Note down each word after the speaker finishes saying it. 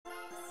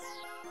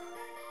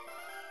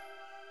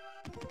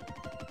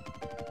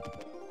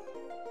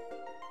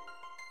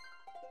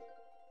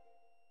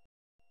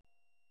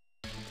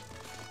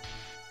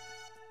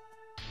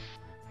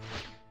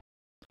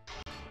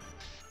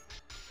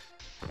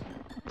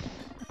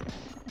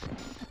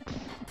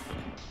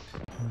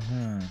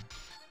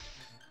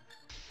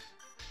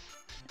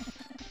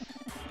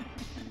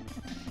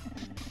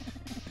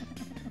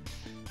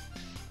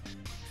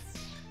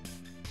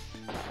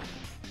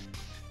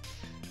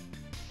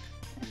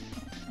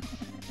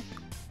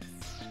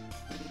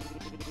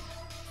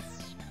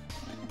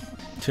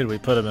Dude, we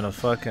put him in a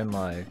fucking,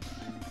 like,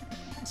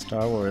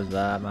 Star Wars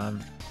that,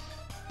 man.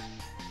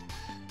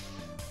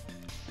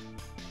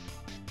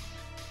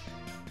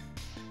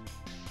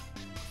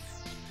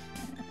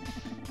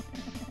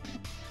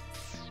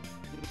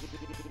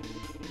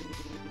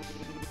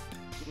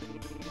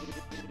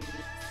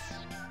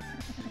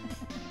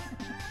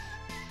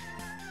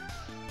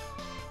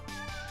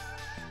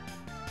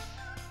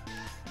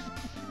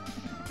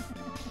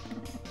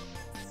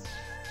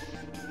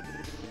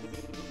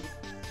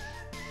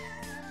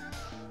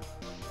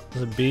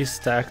 The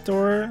Beast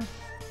Sector?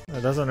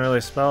 It doesn't really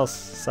spell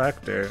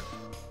sector.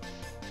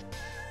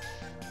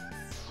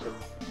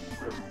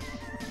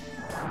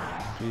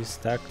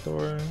 Beast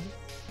Sector?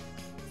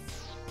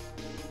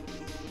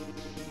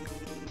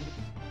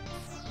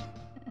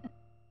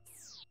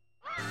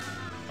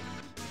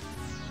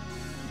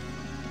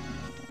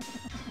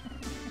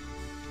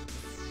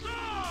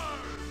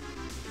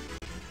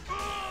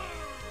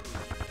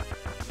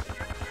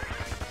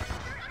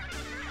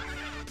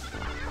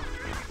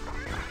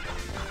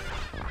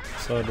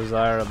 So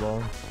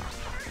desirable.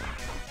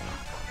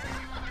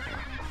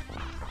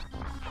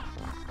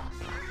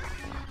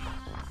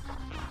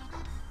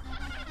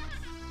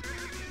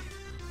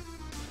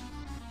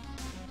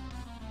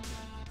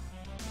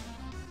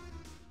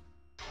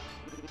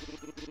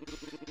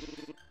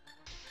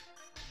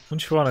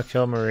 Wouldn't you want to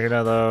kill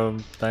Marina though,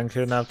 then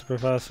kidnap the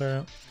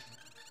professor?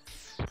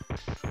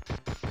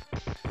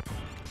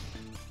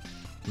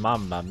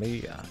 Mamma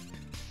mia.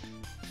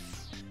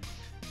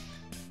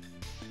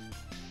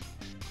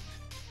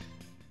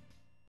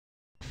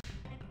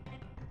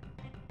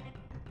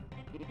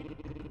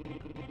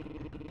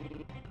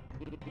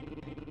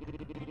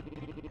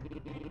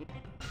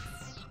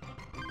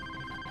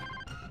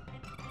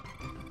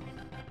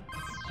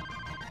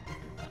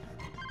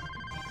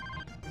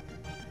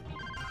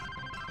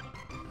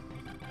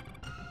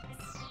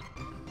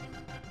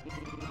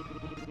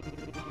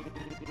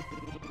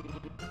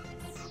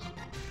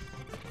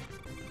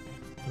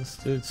 This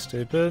dude's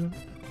stupid.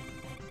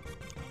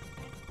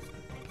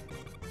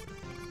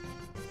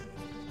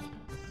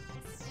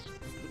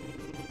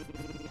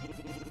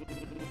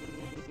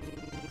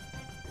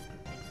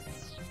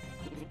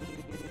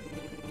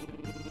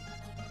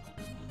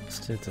 This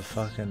dude's a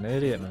fucking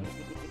idiot, man.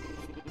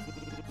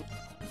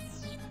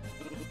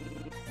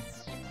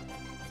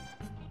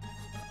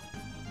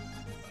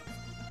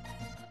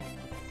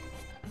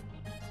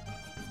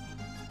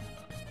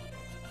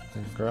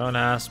 A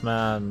grown-ass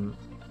man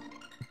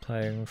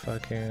playing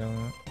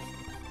fucking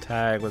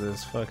tag with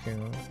his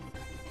fucking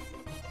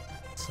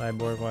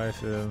cyborg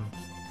waifu.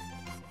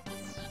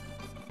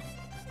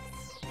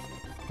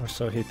 Or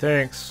so he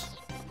thinks.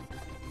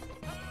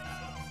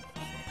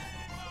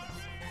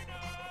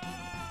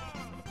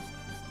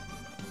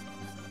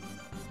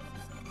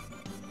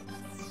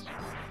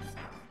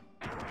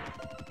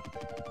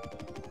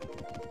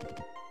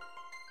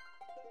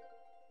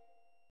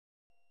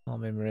 I'll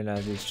be Marina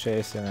as he's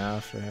chasing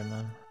after him,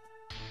 man.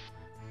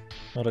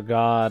 What a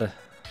god.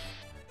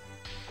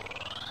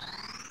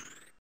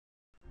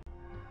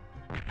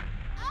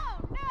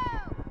 Oh, no.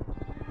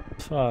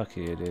 Fuck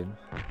you, dude.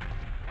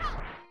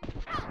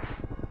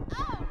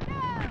 Oh,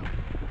 no.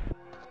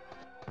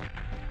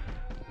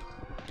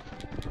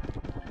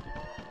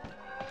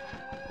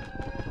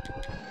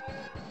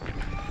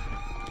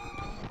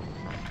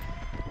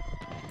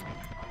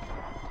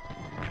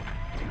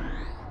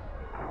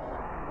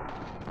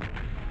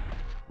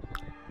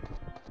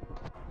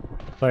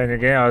 Playing your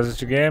game? Oh, is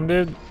this your game,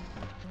 dude?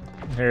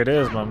 Here it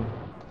is, man.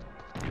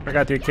 I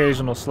got the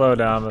occasional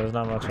slowdown, but there's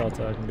not much else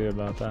I can do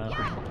about that.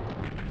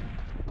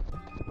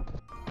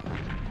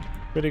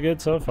 Pretty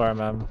good so far,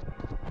 man.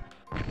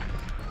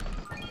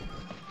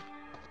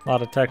 A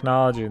lot of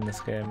technology in this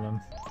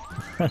game,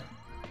 man.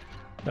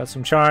 Got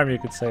some charm, you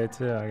could say,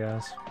 too, I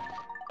guess.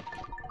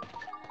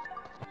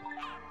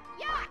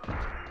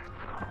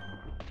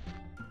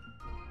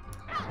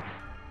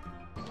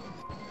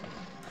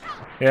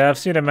 Yeah, I've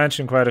seen it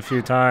mentioned quite a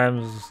few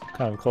times.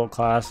 Kind of a cult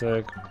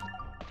classic.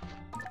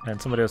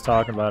 And somebody was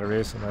talking about it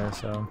recently,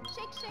 so...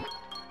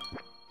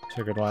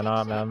 figured why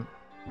not, man.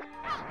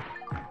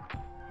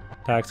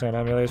 Taxing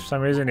on emulators for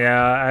some reason?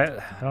 Yeah, I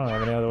don't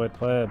have any other way to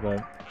play it,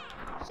 but...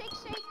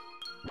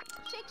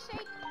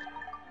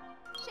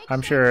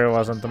 I'm sure it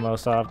wasn't the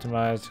most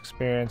optimized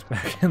experience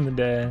back in the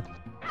day.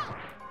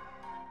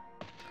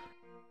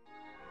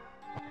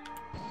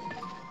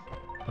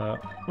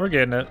 But we're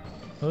getting it.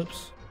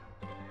 Oops.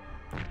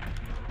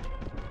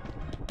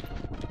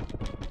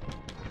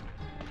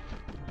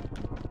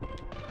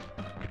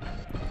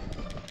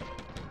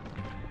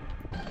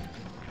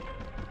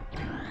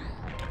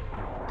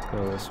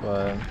 go this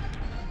way.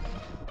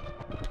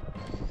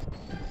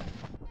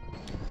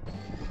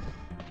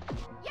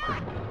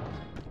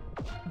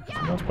 For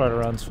the most part, it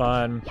runs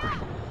fine.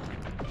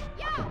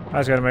 I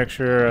just gotta make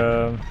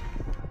sure,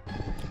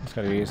 just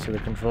gotta get used to the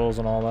controls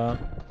and all that.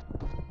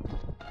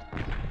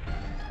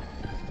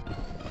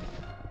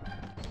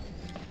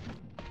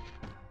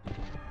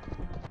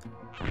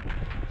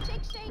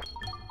 Shake, shake.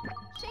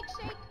 Shake,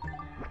 shake.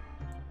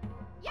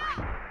 Yeah.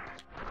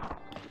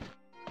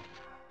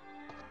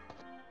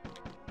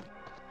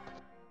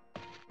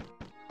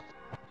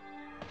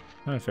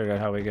 I'm trying to figure out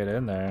how we get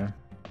in there.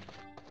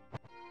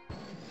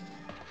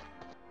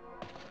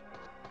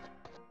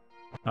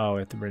 Oh, we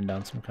have to bring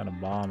down some kind of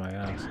bomb, I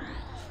guess.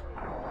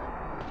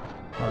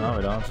 Oh, no,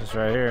 we don't. It's just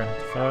right here.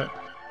 Fuck.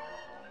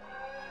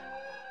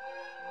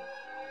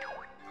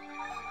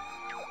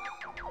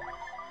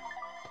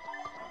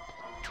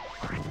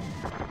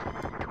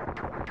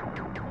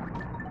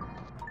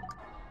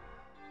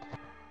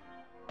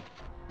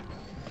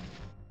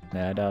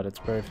 Yeah, I doubt it's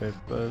perfect,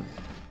 but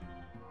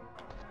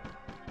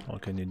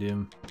what can you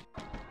do?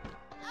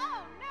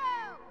 Oh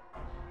no!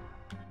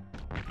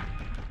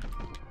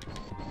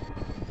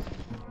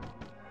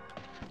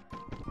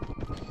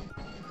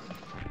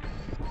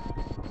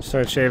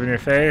 Start shaving your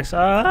face?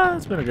 Ah,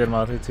 it's been a good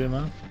month or two,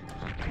 man.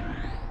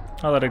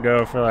 I'll let it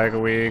go for like a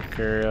week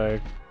or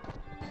like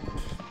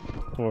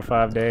 4 or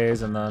 5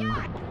 days and then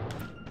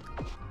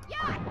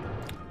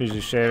usually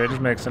shave it,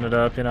 just mixing it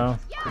up, you know?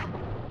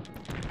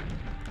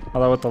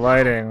 Although with the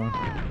lighting,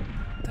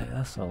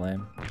 that's so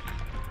lame.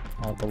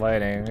 With the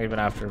lighting, even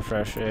after a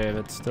fresh shave,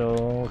 it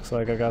still looks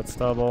like I got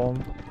stubble.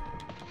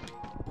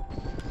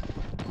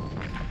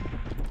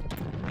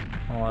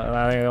 Well,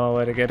 I think the only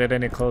way to get it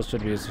any closer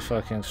would be just to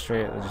fucking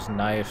straight, just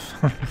knife,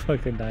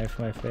 fucking knife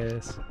my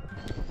face.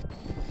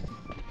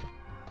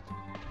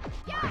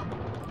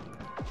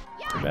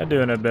 Been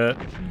doing a bit,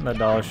 that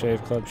Dollar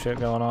Shave Club shit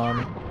going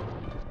on.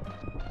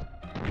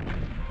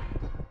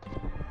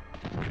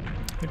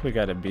 I think we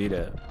gotta beat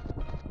it.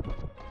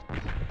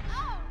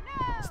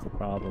 That's the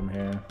problem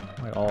here,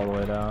 like all the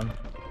way down.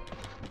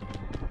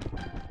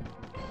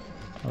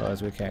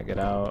 Otherwise we can't get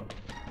out.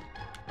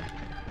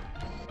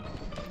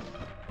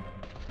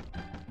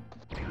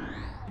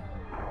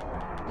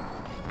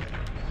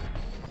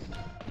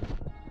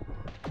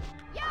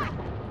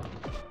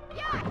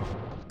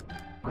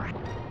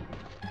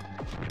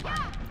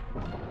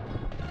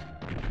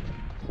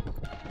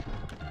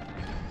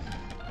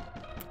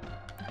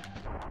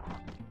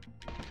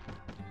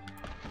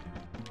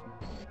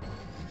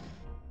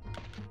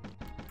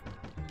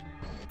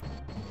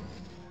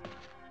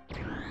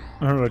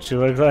 Remember what you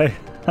look like?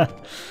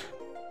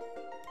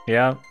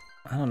 Yeah,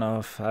 I don't know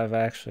if I've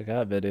actually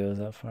got videos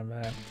that far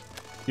back.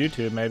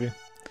 YouTube, maybe.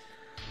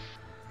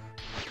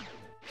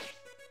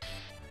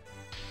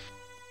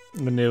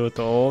 The new with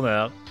the old,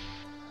 yeah.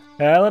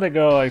 Yeah, I let it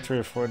go like 3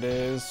 or 4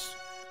 days.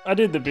 I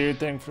did the beard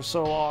thing for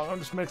so long, I'm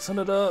just mixing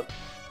it up.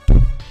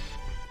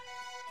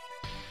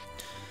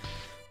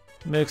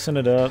 Mixing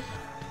it up.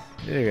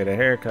 You get a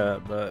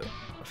haircut, but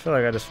I feel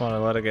like I just want to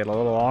let it get a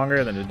little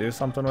longer than to do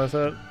something with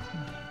it.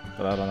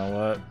 But I don't know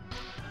what.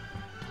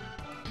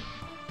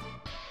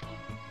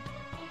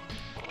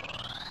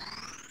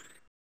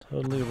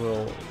 Totally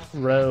row.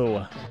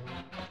 Oh,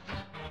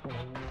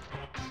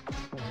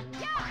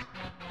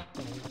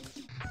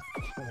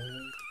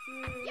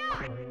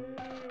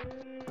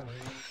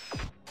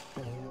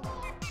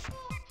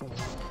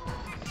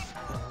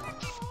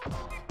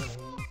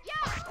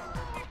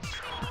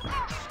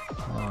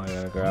 I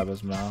gotta grab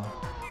his mouth.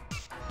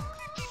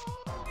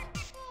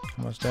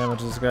 How much damage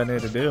does this guy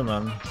need to do,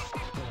 man?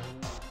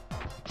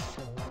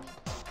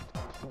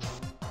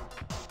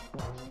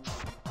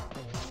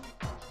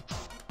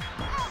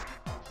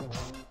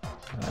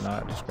 Can I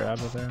not just grab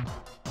it there?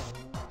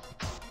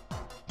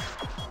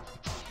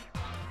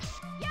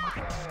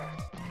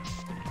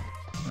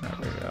 There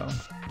we go.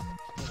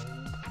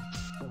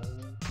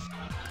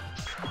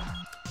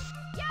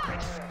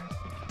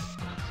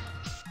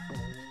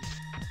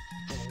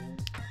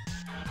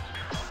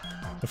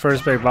 The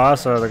first big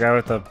boss, the guy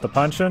with the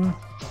punching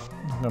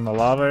in the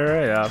lava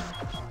area, yeah.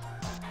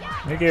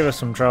 He gave us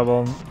some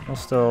trouble. I'm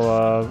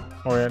still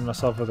orienting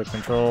myself with the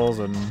controls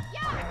and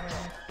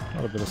a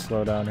little bit of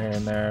slowdown here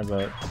and there,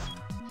 but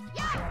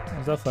it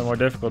was definitely more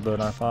difficult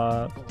than I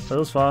thought. But it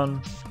was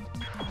fun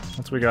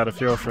once we got a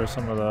feel for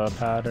some of the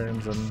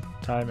patterns and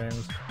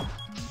timings.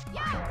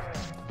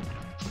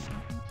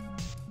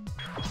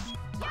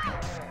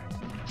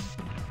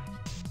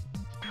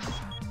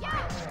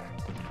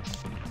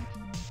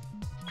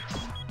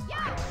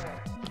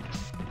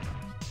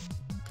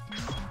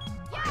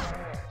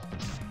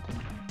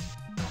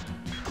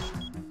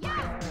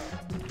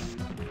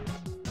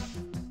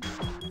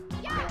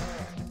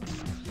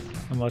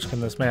 How much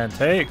can this man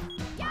take?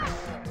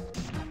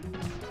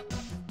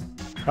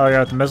 Oh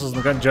yeah, the missiles in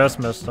the gun just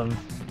missed him.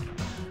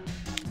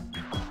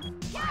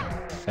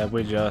 Yeah,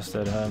 we just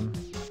did him.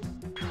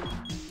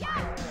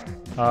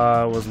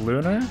 Was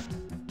Lunar?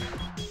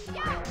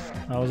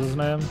 That was his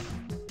name?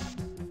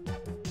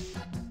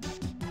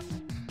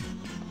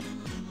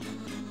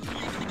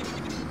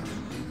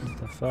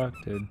 fuck,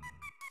 dude?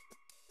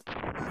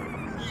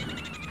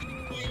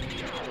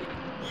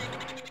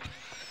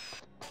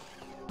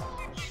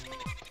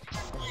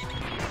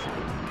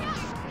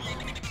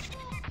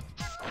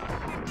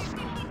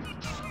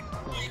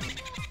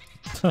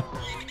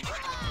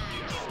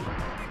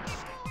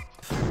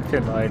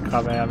 Fucking like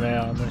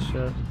Kamehameha on this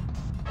shit.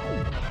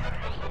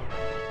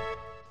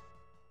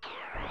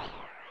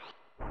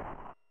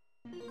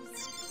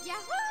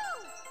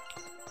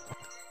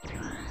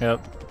 Yep.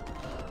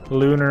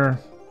 Lunar.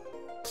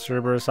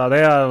 Cerberus. They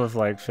have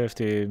like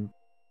 50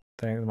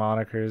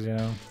 monikers, you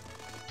know.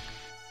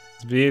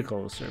 It's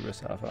vehicle with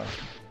Cerberus Alpha.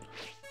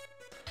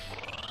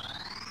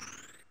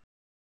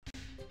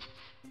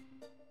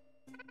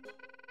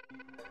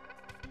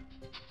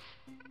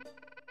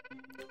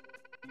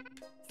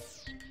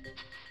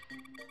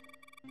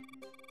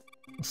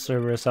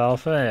 Cerberus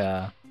Alpha,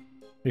 yeah.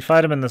 We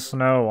fight him in the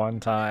snow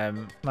one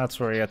time. That's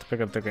where you have to pick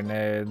up the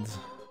grenades.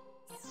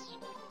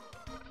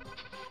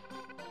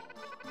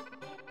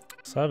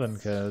 7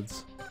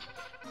 kids.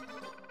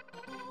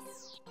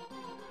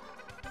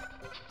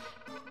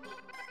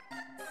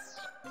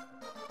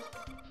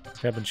 This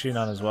guy been cheating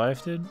on his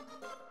wife, dude?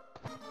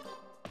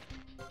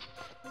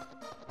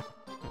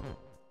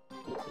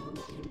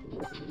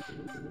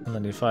 And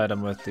then you fight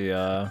him with the,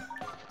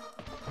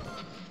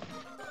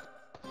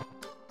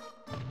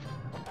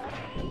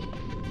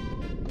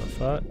 the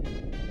fuck?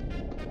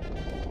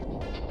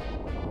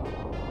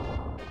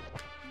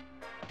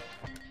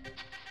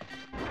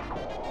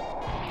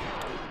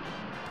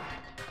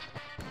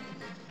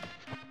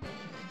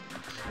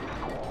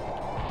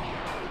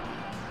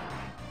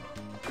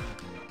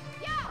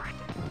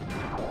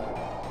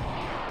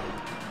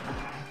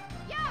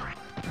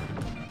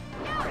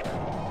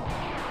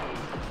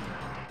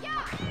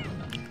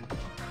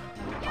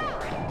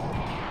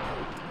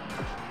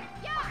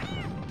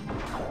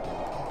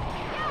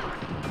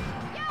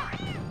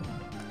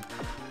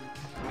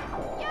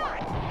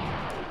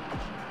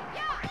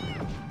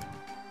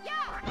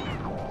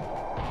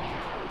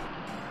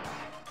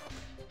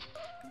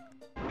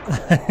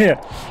 Yeah,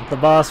 the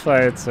boss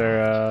fights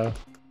are,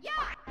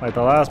 like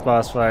the last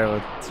boss fight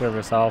with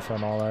Cerberus Alpha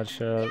and all that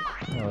shit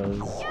was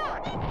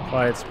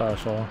quite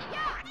special.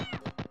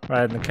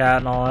 Riding the cat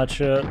and all that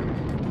shit.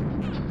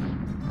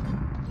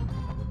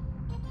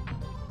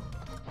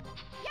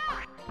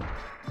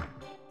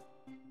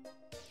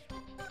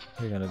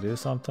 You gonna do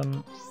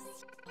something?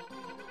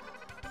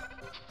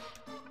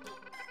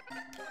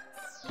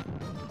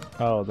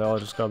 Oh, they'll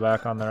just go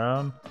back on their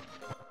own?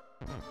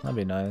 That'd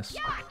be nice.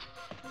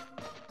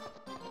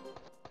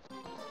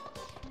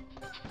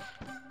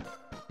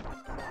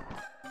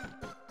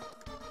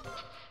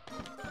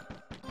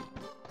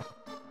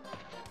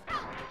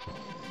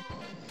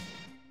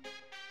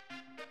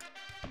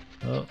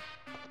 Oh,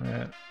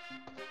 yeah.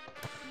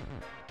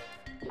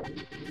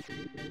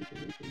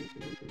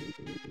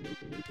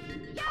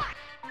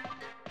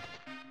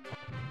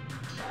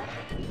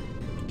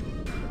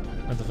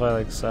 I have to fight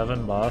like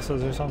 7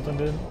 bosses or something,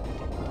 dude.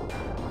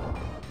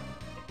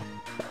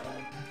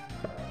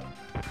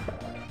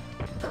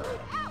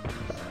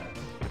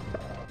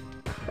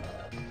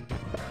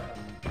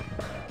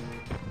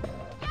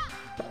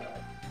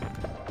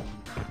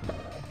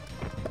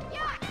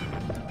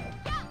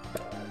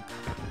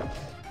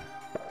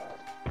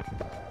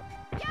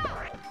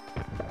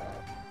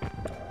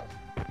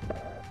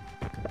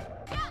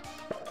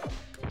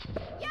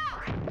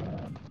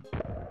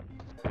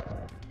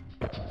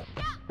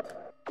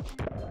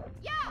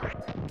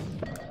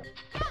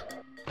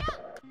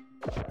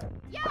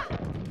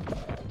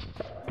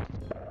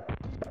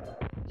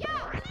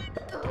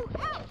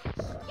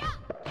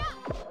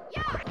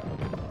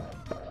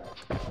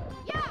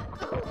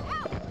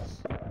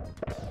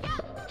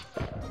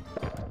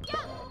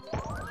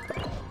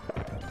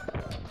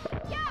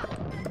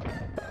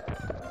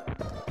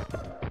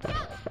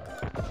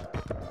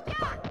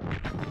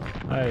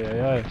 Ay, ay,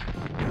 ay.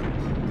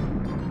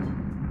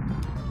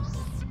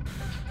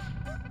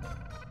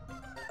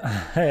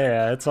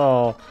 Yeah, it's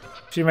all...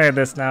 If you made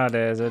this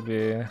nowadays, it'd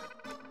be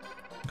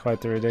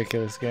quite the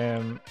ridiculous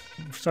game.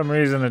 For some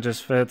reason, it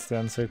just fits the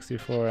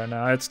N64 right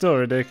now. It's still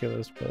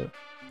ridiculous, but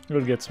it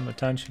would get some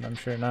attention, I'm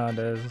sure,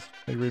 nowadays.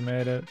 They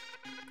remade it.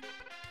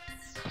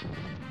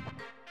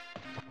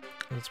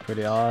 It's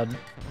pretty odd.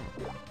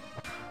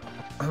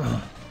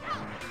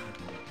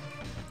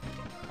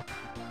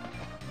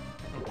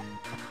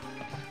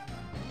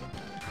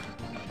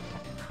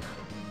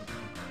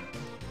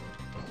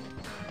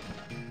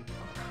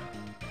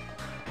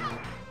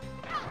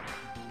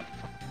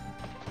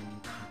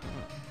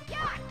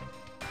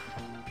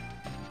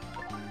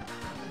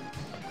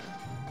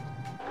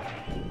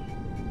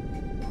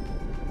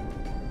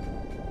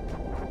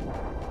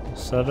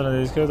 Seven of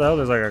these kids? I hope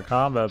there's like a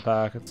combat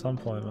pack at some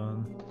point,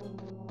 man.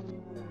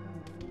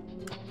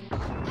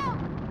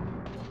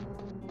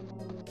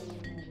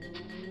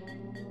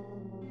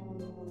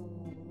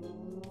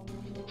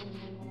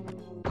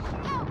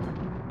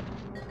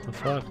 What the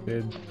fuck,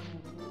 dude?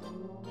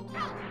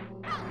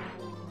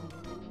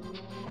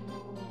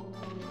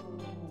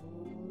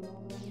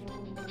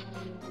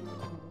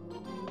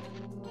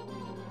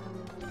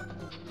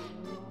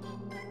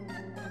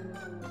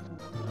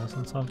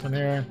 Missing something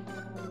here.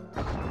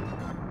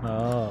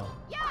 Oh.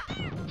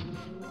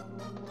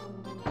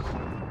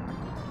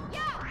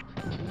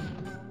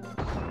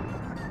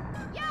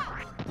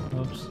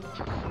 Oops.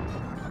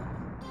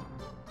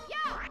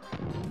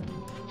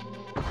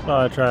 Thought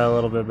I'd try a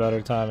little bit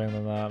better timing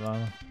than that,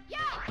 man.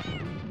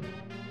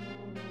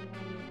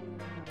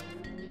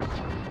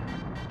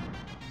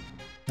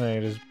 I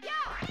think just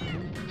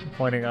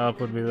pointing up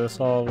would be the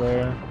solve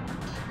there.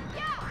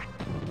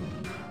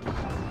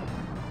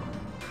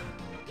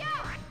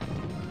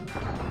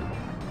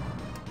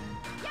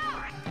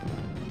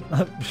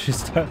 She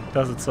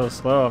does it so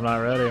slow, I'm not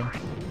ready.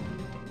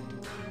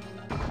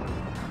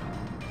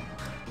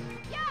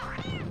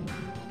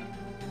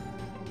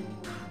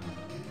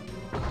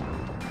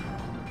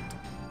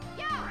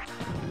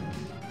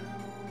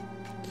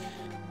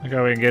 Like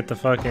how we can get the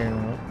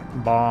fucking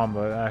bomb,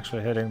 but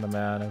actually hitting the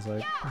man is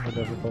like the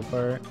difficult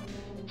part.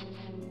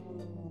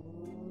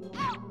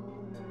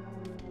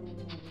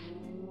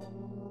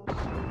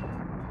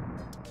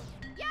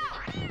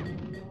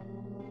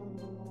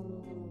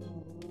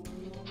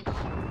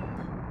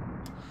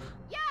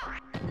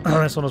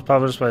 This one was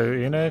published by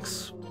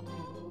Enix.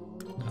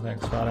 I think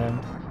it's funny. I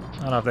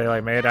don't know if they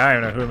like made it. I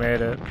don't even know who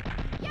made it.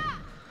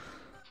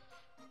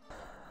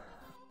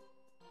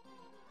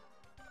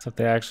 Except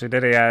they actually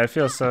did it. Yeah, it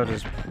feels so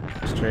just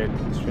straight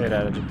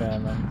out of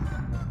Japan, man.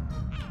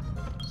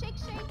 Shake,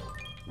 shake.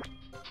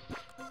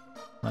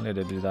 I need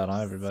to do that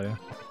on everybody.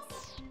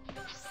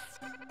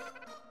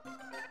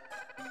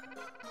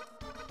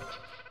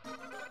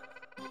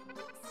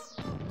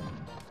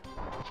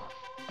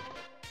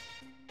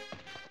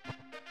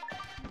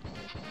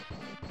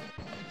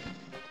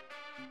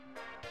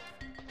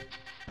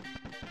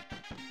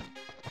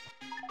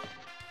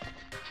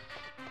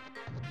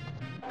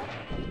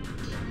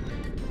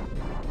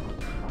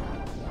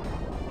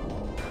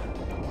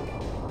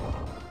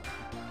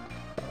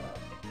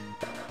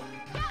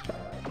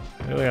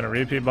 Really gonna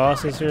repeat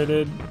bosses here,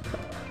 dude?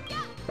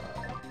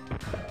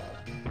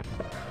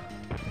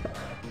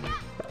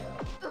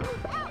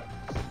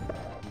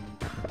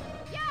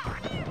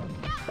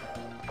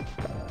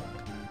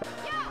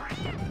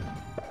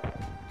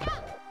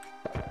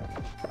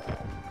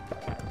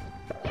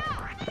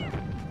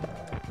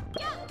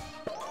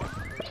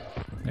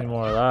 Need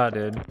more of that,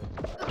 dude.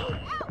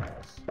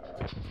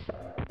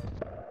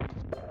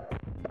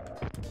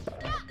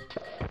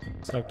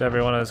 Sucked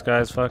every one of this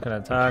guy's fucking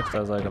attacks,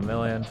 does like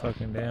 1,000,000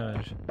 fucking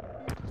damage.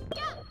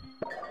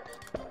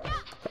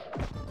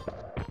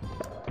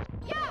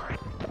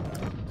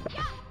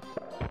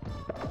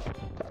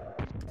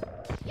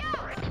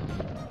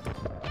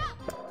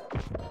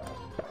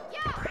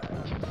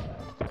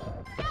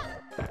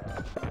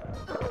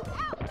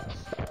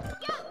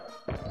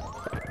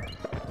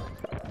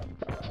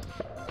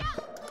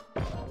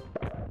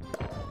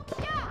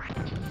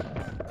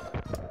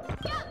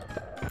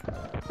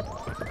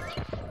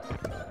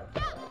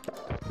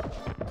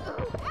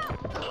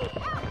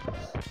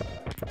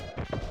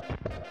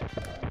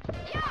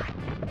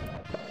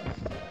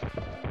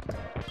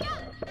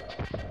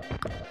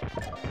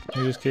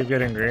 You just keep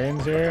getting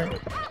greens here.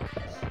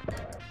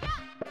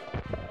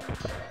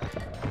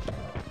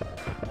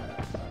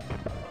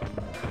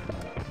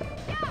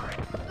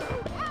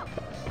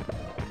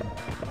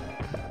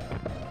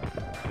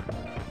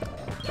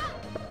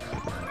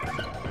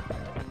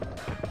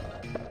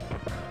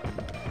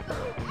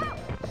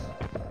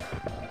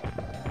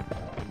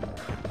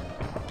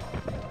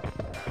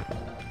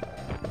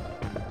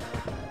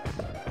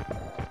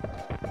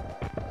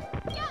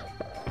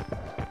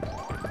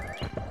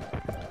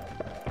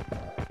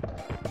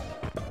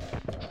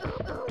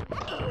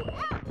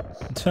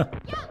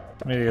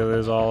 Immediately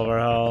lose all of our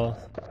health.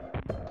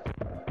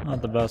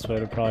 Not the best way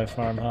to probably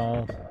farm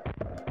health.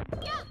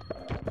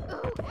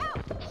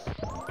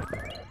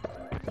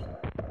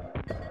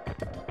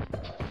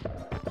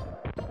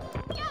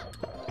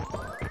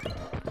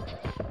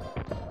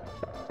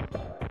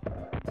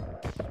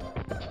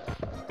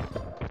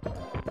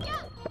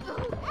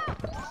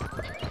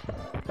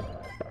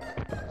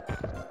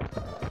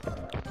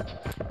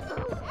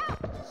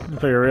 You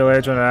put your real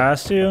age when I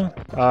asked you?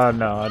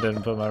 No, I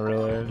didn't put my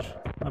real age.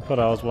 I put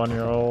I was 1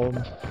 year old.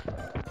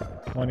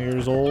 1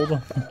 years old.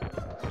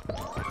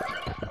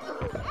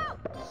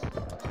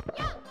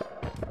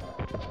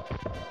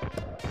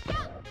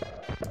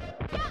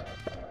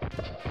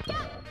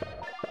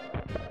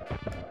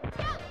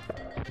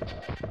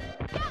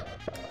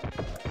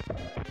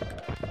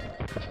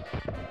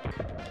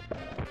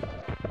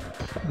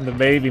 The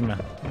baby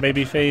man.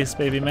 Baby face,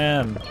 baby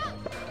man.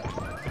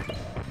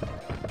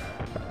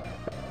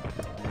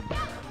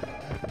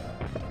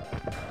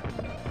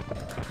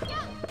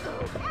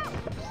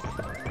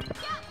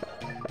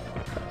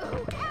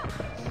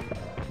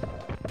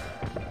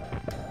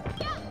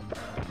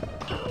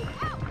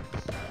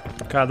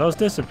 God, those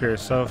disappear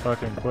so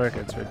fucking quick,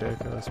 it's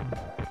ridiculous, man.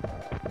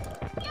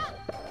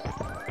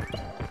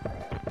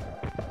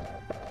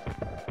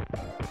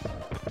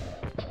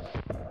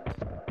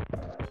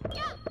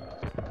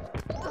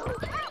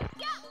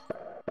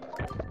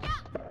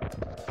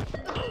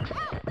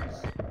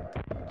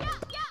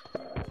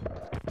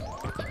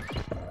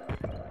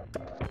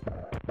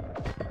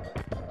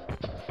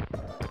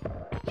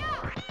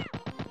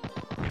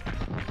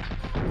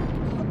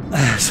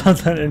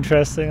 Something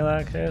interesting in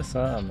that case?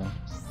 I don't know.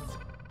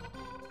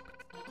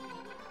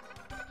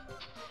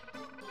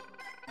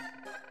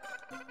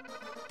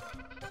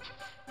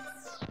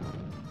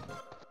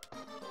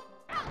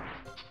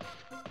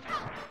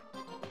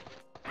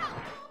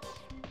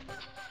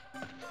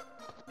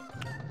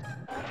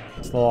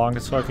 It's the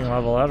longest fucking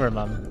level ever,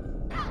 man.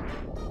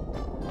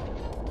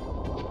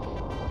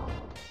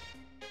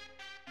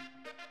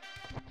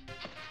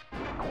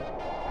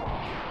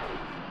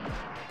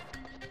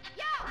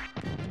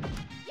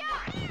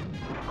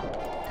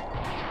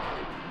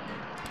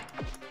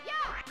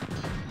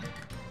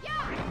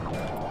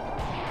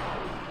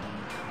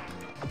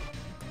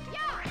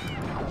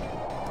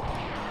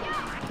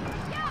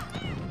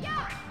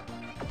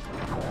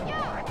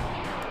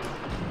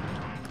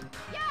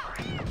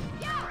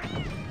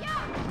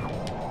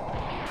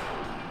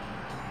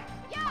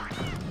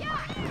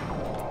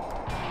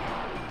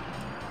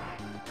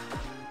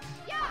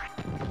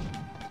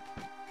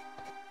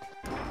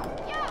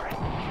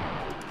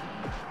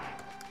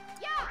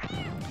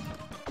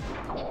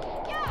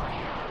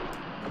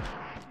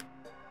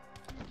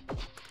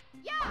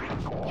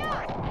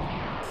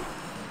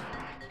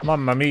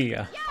 Mamma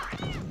mia.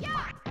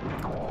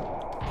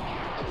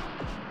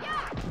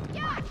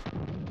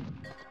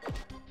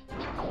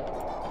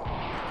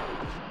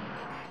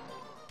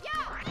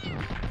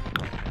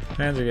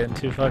 Hands are getting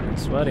too fucking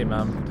sweaty,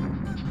 man.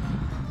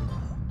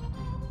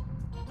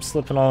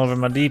 Slipping all over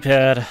my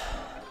D-pad.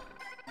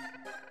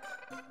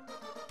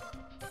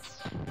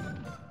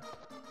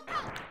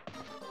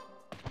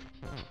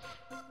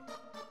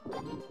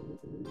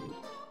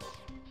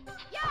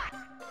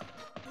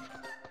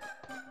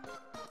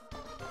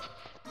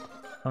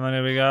 How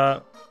many we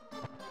got?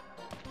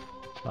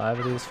 5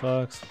 of these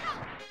fucks.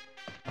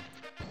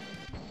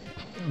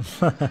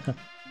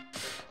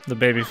 The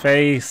baby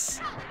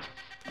face.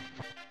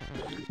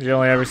 Did you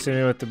only ever see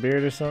me with the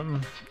beard or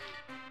something?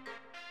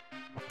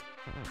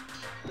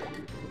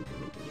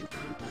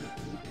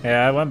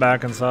 Yeah, I went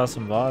back and saw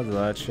some VODs of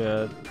that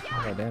shit.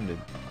 God damn, dude.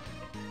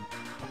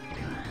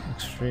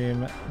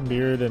 Extreme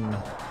beard and...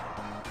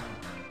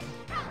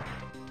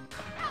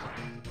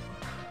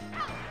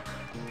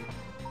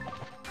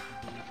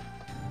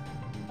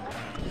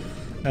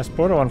 I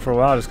sported one for a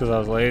while just because I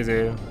was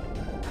lazy.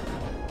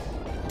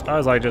 I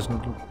was like just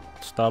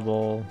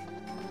stubble,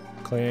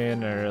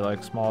 clean, or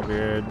like small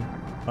beard.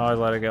 I always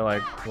let it get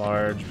like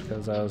large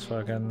because I was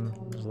fucking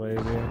just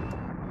lazy.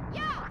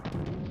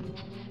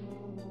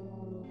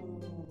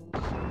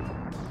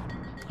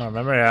 I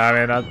remember, yeah, I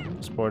mean,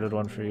 I sported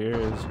one for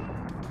years.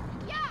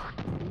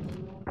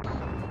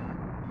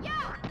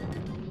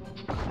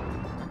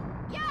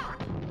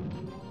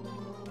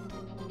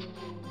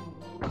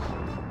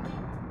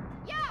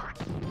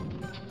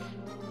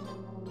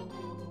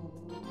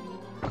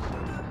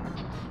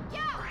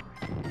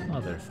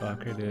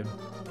 Motherfucker, dude.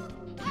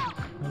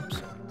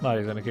 Oops. Thought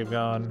he's gonna keep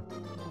going.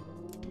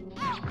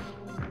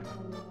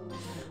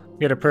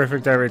 Get it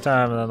perfect every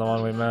time, and then the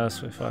one we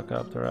miss, we fuck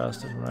up the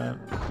rest of them, right?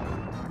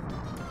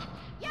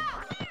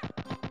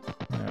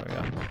 There we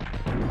go.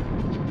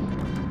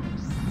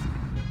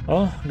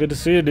 Oh, good to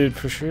see you, dude,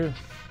 for sure.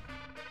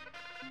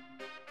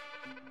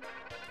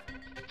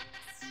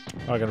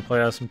 I'm gonna play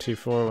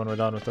SMT4 when we're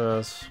done with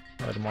this,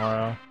 by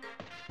tomorrow.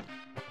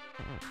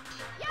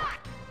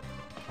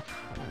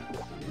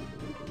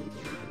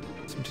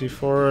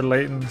 SMT4,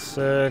 Layton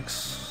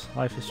 6,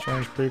 Life is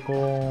Strange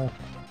prequel.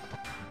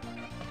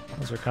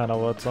 Those are kind of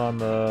what's on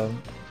the...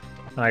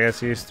 I guess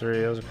these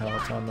 3, those are kind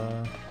of what's on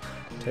the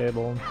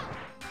table.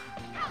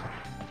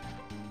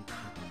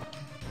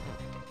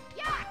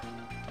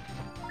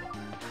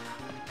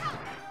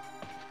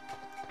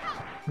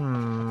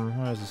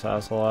 Where's this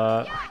asshole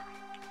at?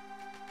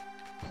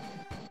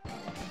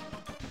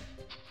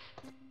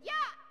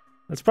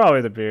 It's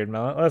probably the beard,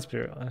 man. Let's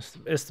be honest.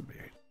 It's the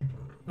beard.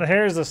 The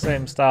hair is the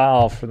same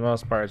style for the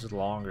most part, it's just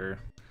longer.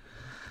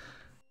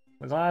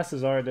 The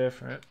glasses are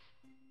different,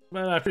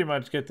 but I pretty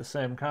much get the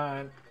same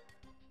kind.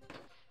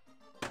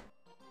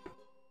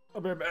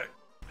 I'll be right back.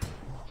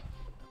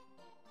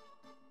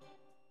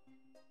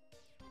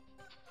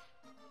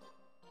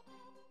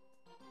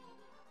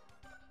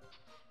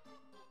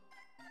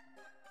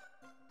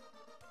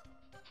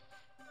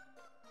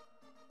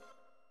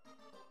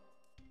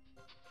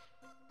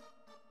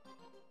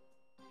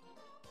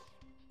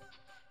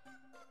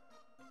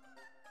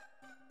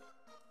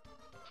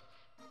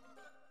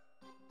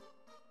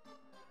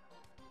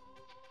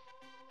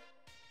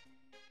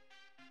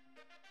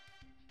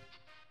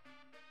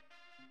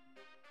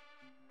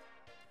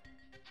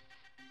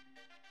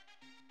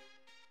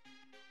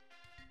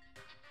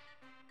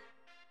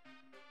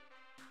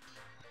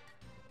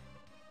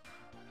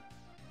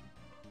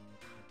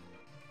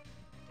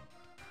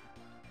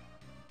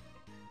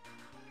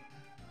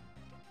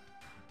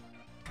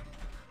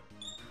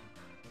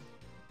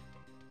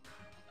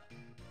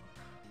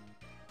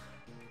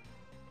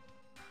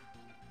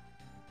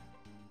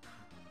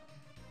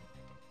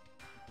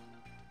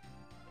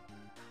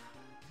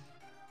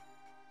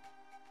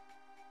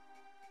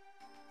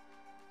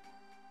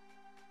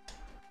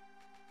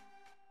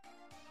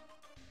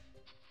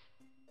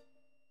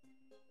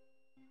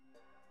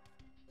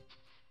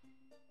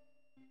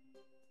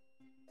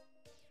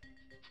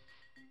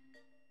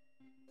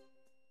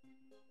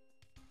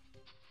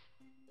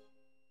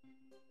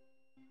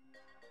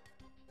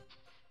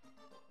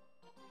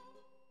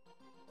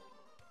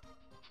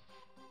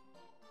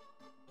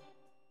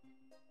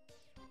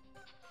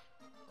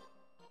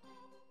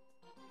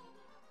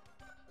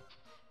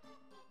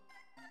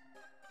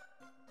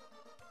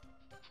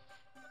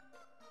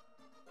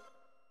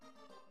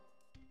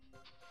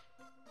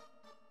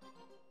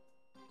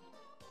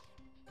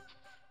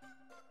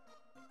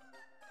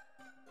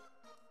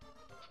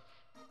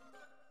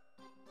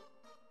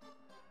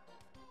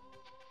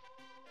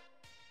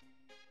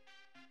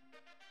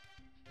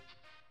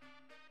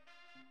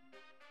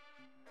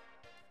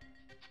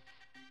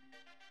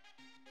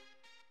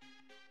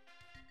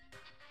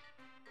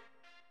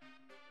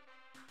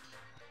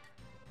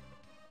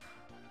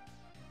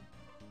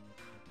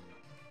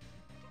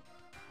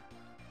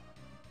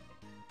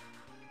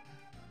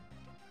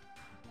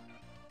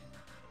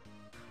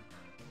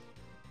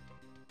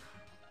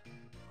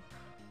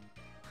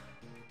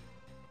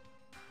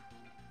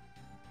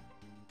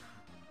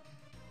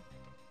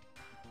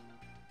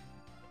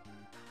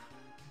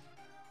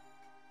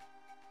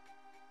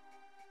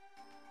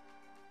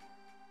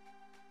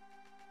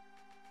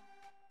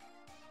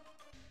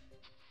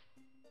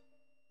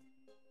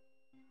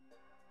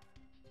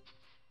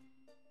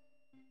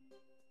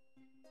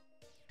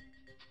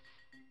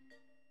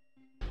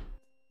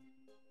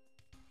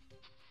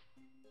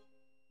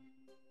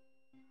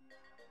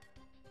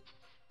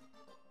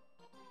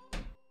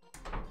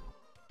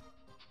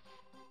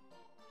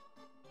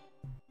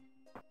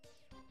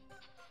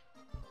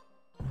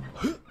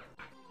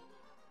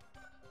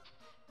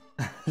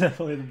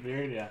 Definitely the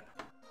beard, yeah.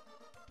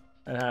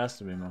 It has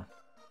to be, man.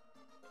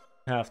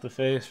 Half the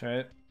face,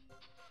 right?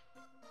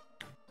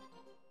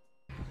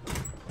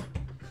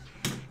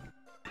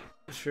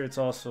 Sure, it's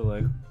also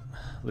like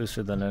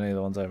looser than any of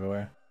the ones I ever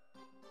wear.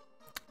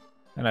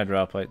 And I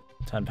drop like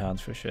 10 pounds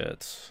for shit.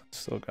 It's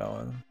still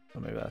going.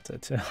 So maybe that's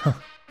it too. I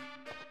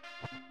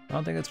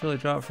don't think it's really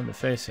dropped from the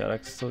face yet. I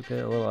can still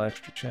get a little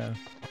extra chin.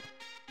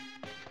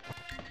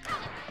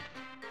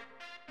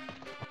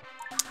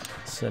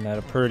 Sitting at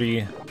a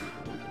pretty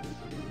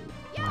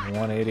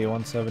 180,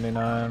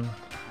 179.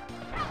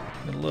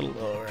 A little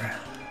lower.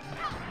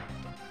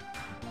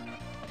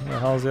 Where the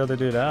hell's the other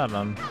dude at,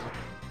 man?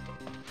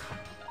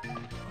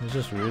 He's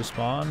just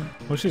respawn?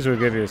 Wish these would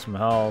give you some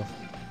health.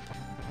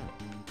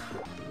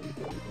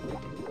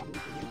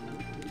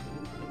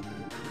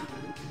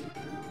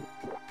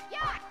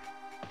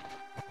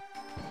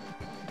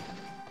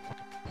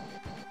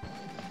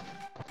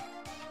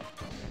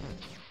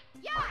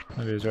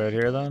 Maybe he's right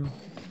here then?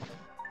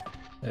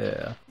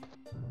 Yeah.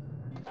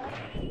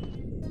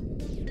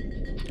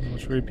 How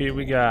much repeat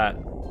we got?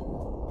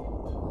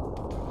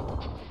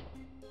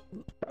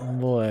 Oh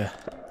boy.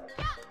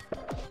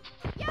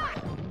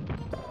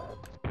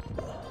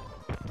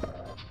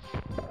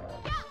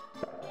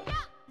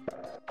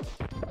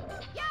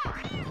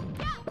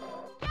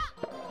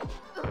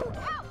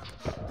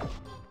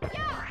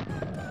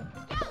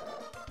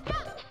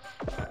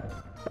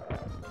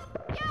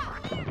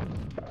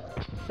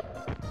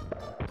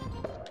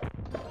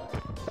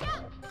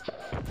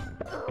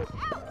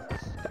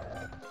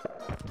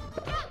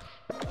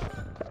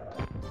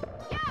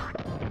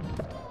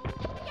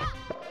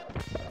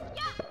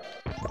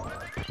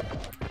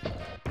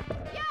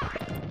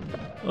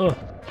 Oh.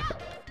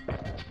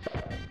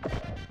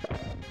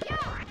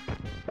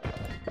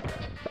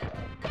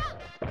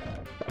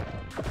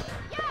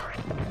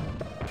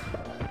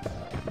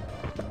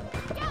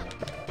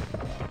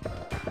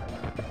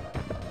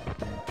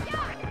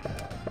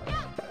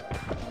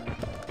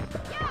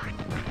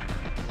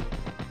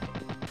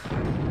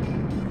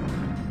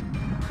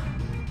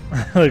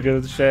 Look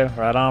at the chef.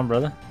 Right on,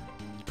 brother.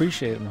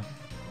 Appreciate it, man.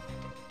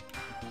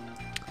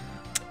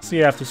 See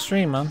you after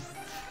stream, man.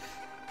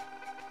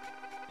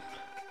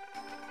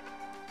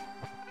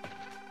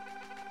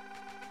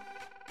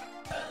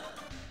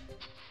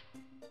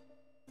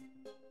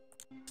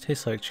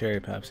 Tastes like cherry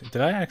Pepsi.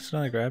 Did I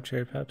accidentally grab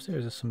cherry Pepsi, or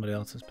is this somebody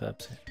else's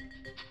Pepsi?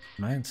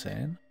 Am I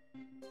insane?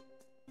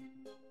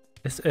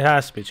 It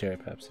has to be cherry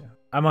Pepsi.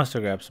 I must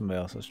have grabbed somebody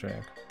else's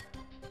drink.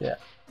 Yeah.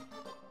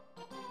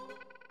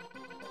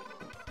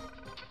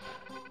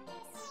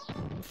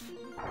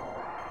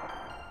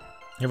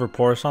 You ever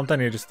pour something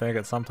and you just think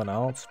it's something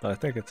else, but I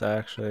think it's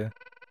actually...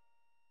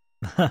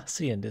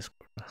 See you in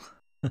Discord.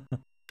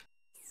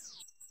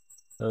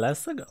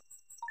 Let's go.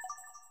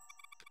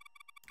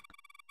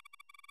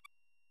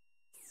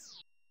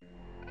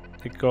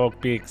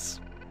 Peacock Peaks.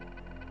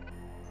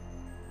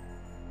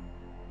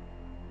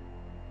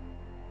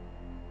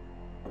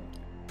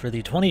 For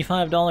the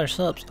 $25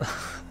 subs.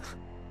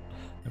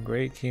 A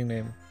great king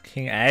named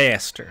King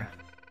Aster.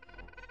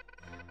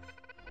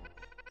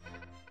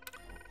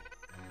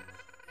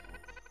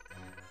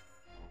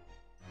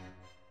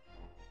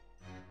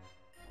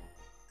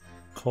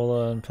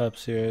 Cola and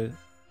Pepsi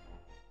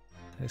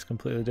taste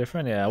completely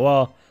different. Yeah,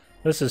 well,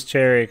 this is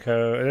cherry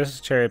Coke. This is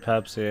cherry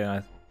Pepsi, and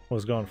I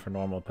was going for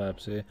normal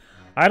Pepsi.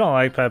 I don't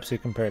like Pepsi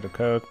compared to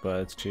Coke, but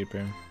it's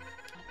cheaper.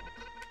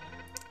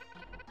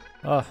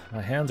 Oh,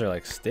 my hands are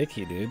like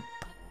sticky, dude.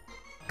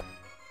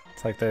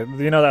 It's like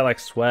you know that like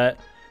sweat,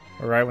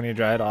 or right when you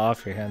dry it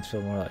off, your hands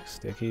feel more like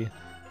sticky.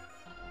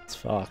 It's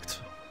fucked.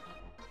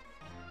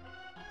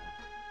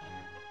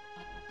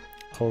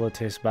 Cola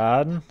tastes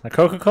bad. Like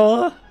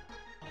Coca-Cola?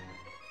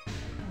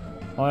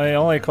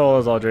 Only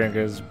colas I'll drink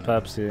is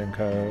Pepsi and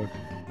Coke.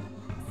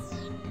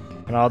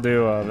 And I'll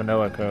do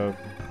vanilla Coke.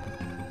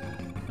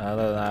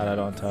 Other than that, I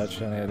don't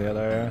touch any of the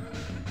other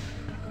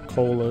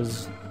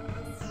colas.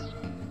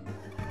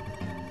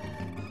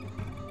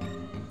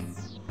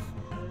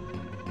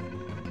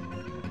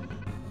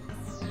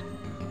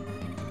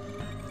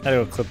 I had to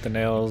go clip the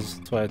nails,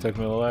 that's why it took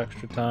me a little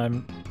extra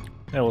time.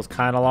 It was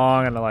kind of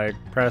long, and like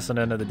pressing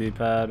into the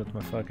D-pad with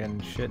my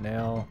fucking shit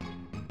nail.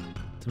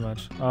 Too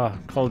much. Oh,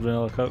 cold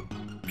vanilla Coke.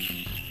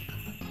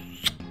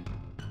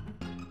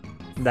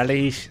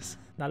 Delicious.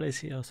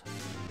 Delicioso.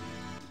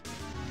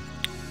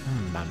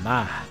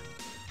 Mama.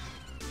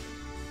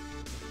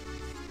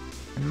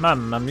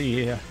 Mamma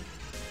mia.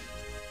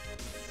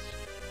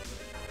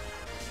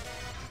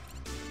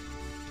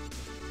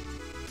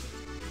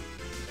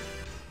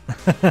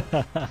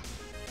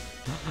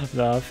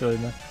 No, I feel you,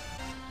 man.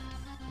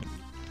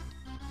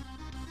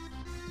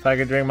 If I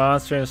could drink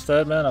Monster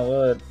instead, man, I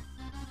would.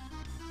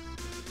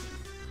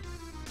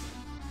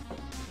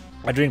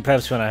 I drink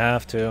Pepsi when I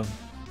have to.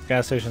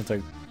 Gas station's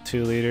like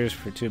 2 liters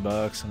for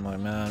 $2. I'm like,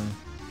 man,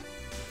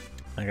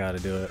 I gotta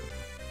do it.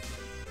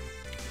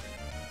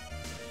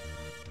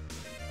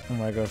 I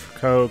might go for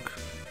Coke.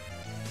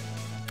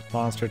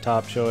 Monster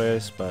top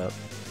choice, but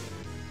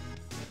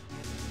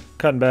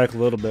cutting back a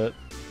little bit.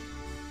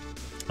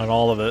 Not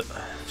all of it.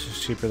 It's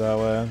just cheaper that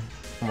way.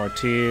 More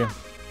tea.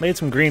 Made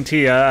some green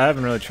tea. I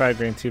haven't really tried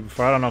green tea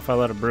before. I don't know if I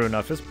let it brew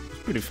enough. It's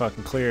pretty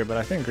fucking clear, but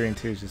I think green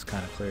tea is just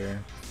kind of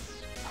clear.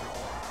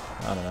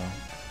 I don't know.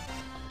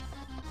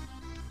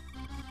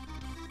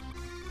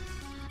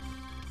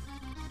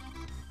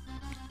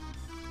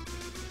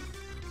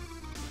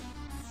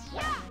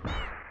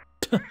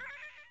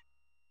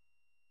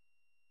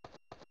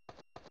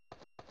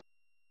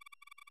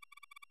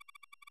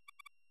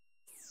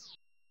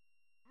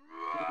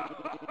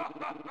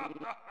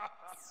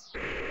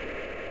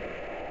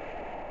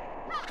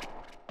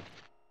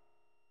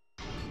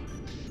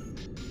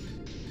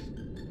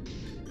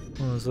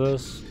 What is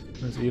this?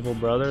 His evil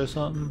brother or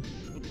something?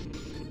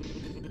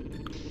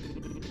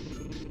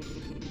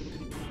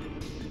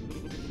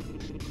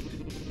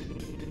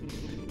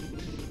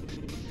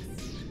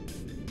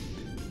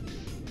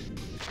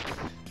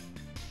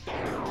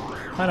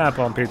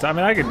 Pineapple on pizza. I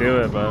mean, I could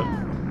do it, but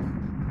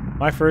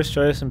my first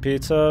choice in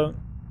pizza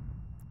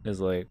is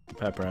like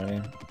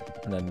pepperoni,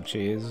 and then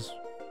cheese,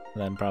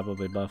 and then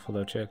probably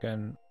buffalo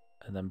chicken,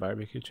 and then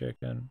barbecue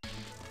chicken.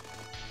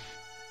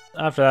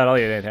 After that, I'll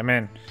eat anything. I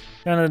mean,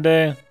 at the end of the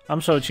day, I'm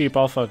so cheap,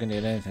 I'll fucking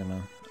eat anything,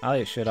 man. I'll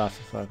eat shit off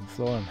the fucking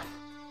floor, man.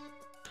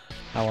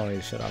 I won't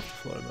eat shit off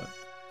the floor, but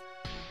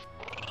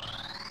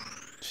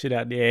shit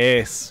out the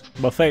ass.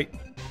 Buffet.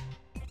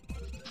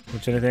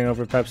 Which anything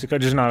over Pepsi Cola,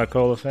 just not a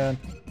cola fan.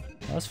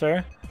 That's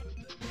fair.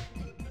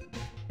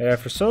 Yeah,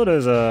 for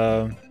sodas,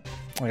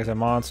 like I said,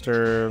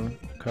 Monster,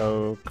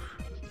 Coke.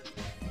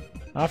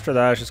 After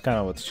that, it's just kind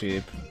of what's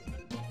cheap.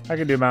 I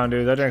could do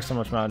Mountain Dew. I drank so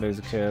much Mountain Dew as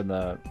a kid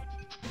that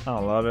I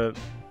don't love it,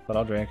 but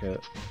I'll drink it.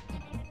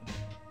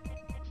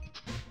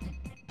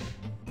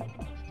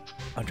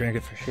 I'll drink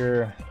it for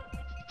sure.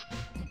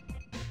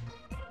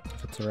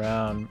 If it's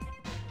around,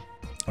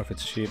 or if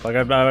it's cheap. Like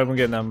I've been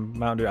getting them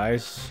Mountain Dew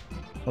Ice.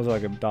 Those are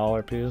like $1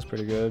 a piece,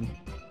 pretty good.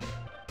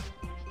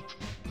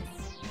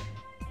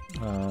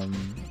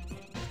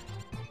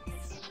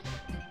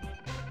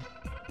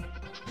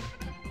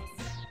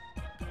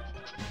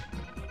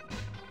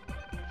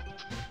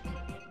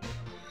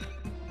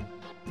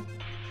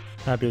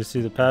 Happy to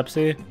see the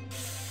Pepsi.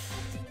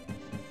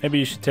 Maybe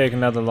you should take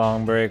another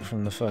long break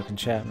from the fucking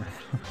chat, man.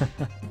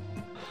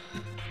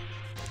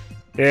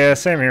 Yeah,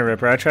 same here,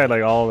 Ripper. I tried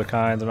like all the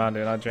kinds of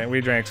Mountain Dew. We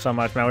drank so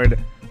much, man. We were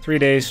 3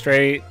 days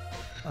straight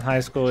in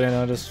high school, you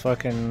know, just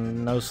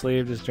fucking no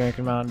sleep, just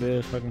drinking Mountain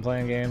Dew, fucking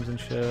playing games and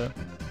shit.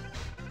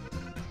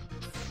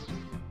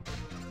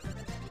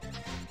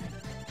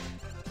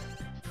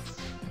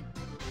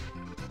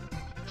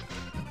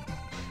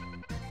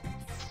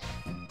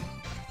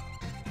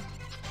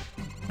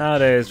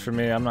 Nowadays, for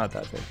me, I'm not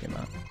that picky,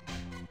 man.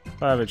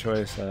 If I have a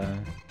choice,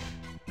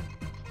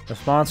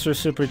 if Monster's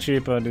super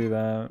cheap, I'll do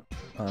that.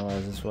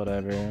 Otherwise, it's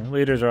whatever.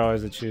 Liters are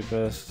always the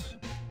cheapest,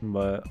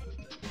 but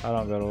I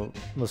don't go to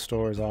the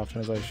store as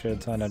often as I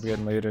should, so I end up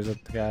getting liters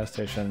at the gas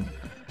station.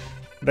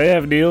 They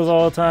have deals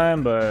all the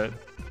time, but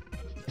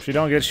if you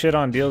don't get shit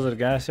on deals at a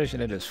gas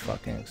station, it is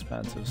fucking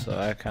expensive, so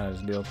I kind of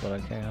just deal with what I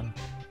can.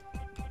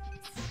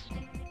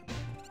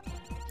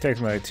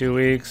 Takes me like 2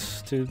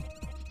 weeks,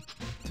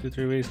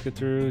 2-3 weeks to get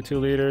through 2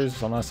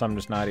 liters, unless I'm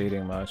just not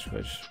eating much,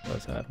 which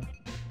does happen.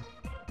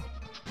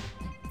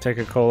 Take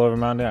a cola over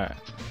Mountain Dew. Alright.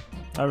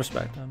 I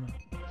respect that, man.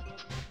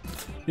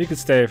 You could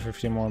stay for a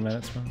few more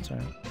minutes, man. It's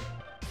alright.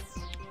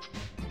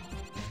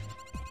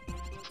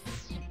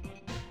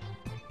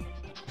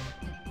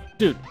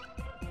 Dude.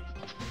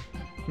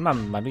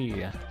 Mamma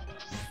mia.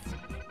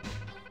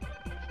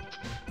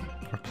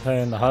 We're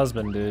playing the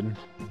husband, dude.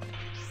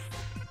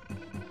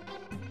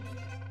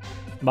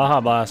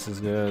 Baja Blast is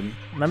good.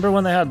 Remember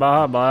when they had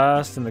Baja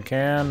Blast in the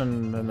can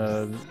and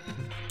the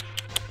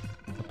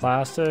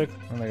plastic?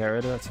 When they got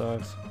rid of that,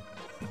 sucks.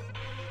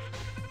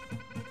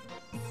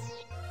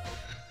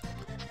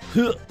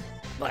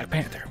 Black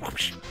Panther.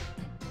 Whoosh.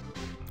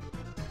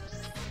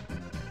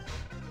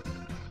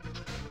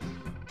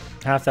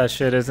 Half that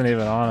shit isn't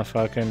even on a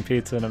fucking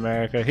pizza in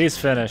America. He's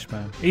finished,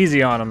 man.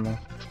 Easy on him, man.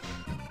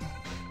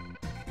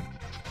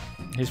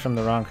 He's from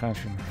the wrong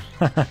country,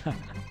 man.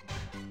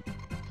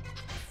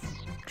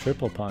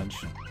 Triple punch.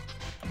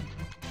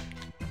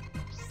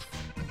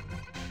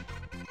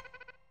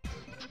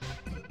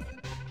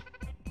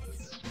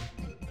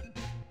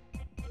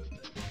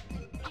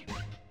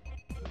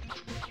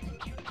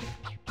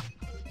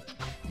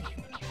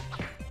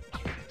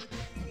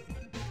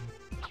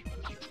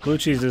 Blue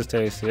cheese is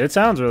tasty. It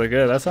sounds really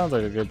good. That sounds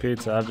like a good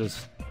pizza.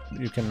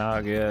 You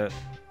cannot get.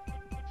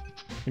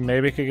 You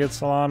maybe could get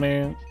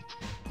salami.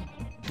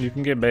 You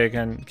can get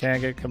bacon. Can't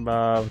get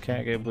kebab.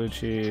 Can't get blue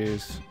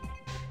cheese.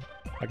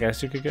 I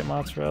guess you could get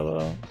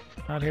mozzarella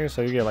out here,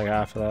 so you get like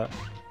half of that.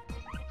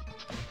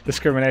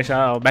 Discrimination.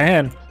 Oh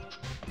man.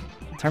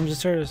 Terms of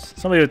service.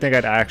 Somebody would think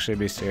I'd actually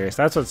be serious.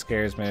 That's what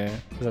scares me.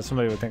 Is that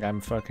somebody would think I'm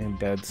fucking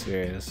dead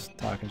serious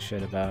talking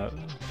shit about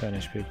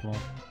Finnish people.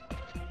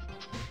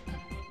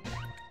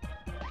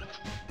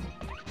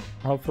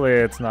 Hopefully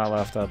it's not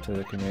left up to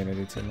the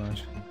community too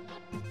much.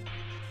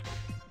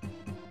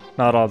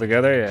 Not all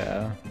together,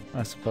 yeah.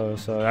 I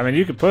suppose so. I mean,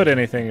 you could put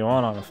anything you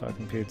want on a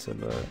fucking pizza,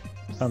 but it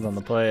depends on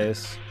the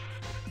place.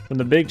 From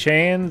the big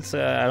chains,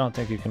 I don't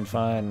think you can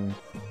find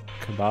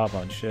kebab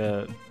on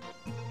shit.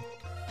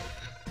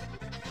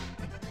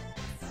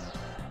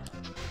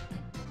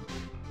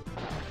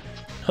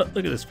 Look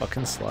at this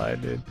fucking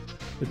slide, dude.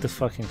 It's the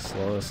fucking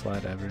slowest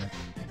slide ever.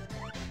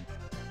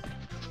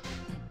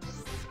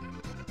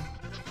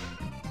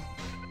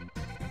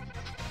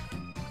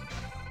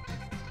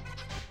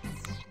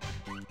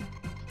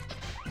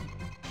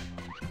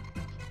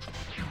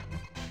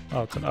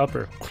 Oh, it's an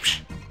upper.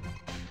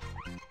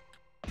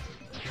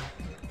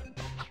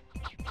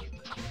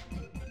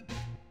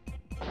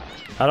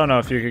 I don't know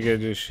if you could get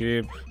just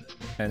sheep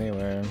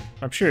anywhere.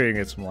 I'm sure you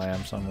can get some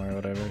lamb somewhere,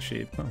 whatever.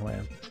 Sheep,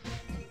 lamb.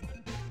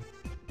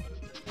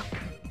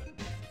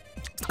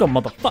 Let's go,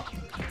 motherfucker!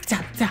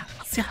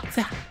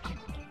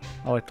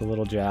 I like the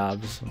little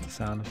jabs with the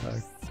sound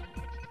effect.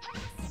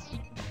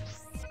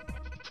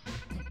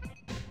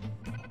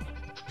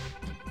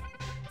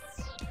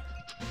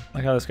 I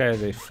like how this guy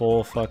has a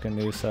full fucking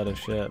new set of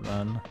shit,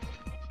 man.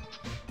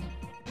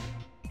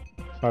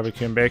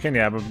 Barbecue and bacon?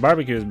 Yeah, but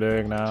barbecue is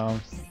big now.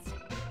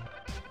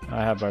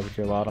 I have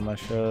barbecue a lot on my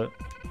shit.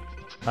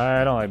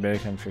 I don't like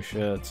bacon for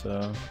shit,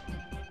 so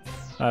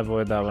I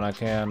avoid that when I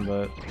can,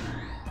 but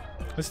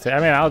I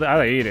mean,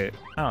 I'll eat it.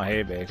 I don't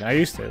hate bacon. I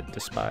used to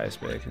despise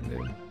bacon,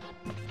 dude.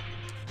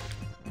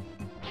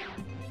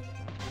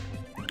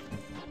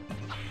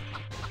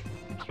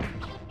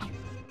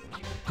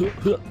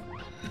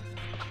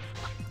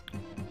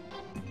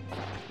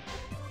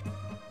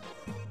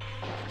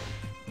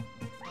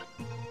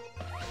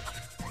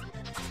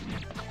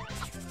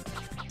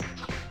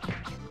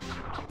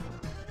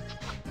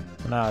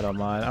 No, I don't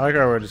mind. I like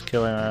how we're just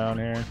killing around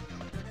here.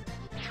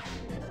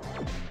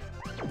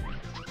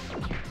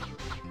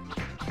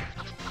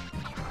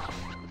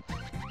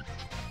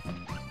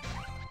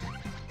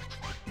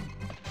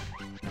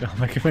 Don't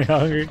make me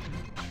hungry.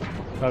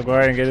 I'll go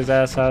ahead and get his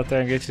ass out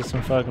there and get you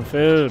some fucking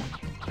food.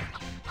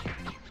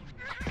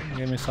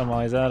 Give me some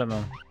while he's at it,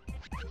 man.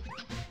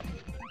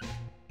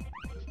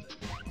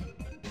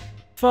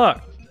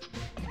 Fuck!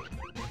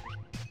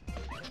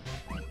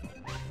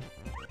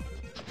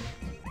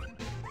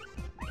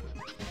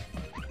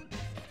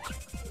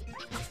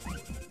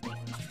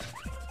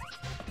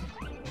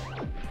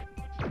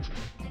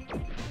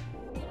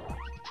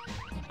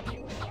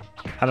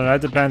 I don't know,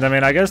 it depends. I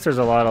mean, I guess there's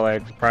a lot of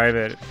like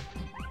private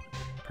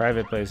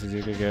places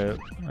you could get,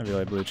 maybe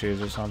like blue cheese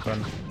or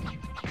something.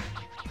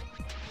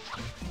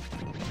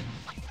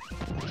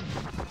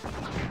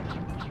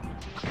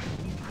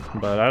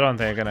 But I don't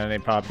think in any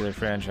popular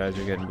franchise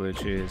you're getting blue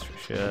cheese for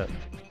shit.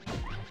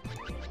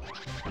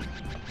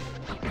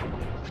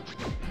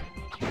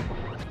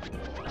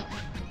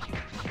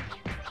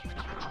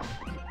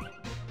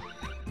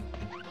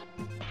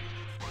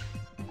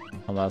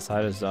 Unless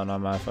I just don't know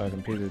my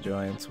fucking pizza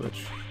joints,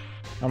 which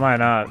I might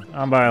not. I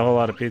don't buy a whole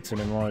lot of pizza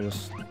anymore.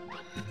 Just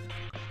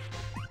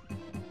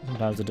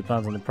sometimes it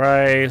depends on the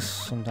price.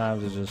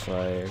 Sometimes it's just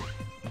like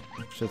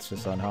shit's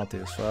just unhealthy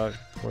as fuck.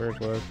 Work.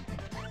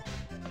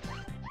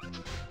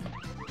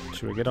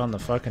 Should we get on the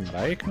fucking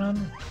bike,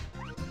 man?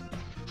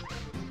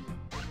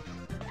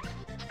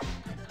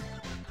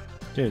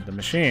 Dude, the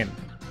machine.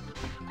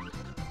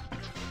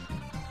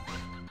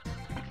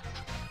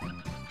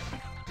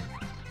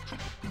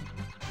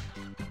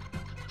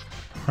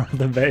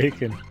 The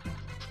bacon.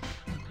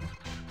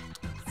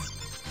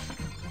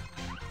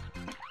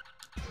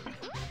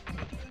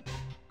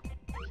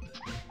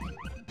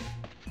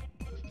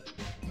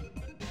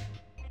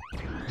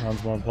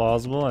 Sounds more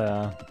plausible,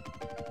 yeah.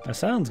 That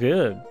sounds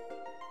good.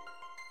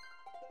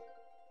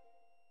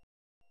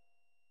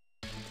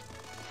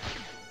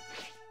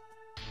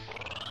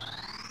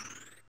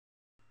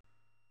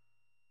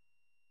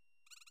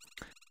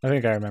 I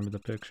think I remember the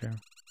picture.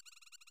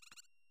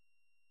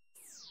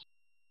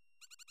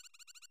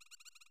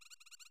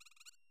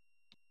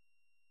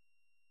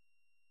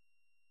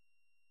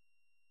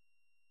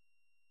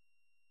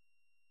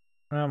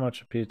 How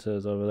much a pizza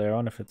is over there? I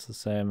wonder if it's the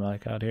same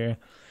like out here.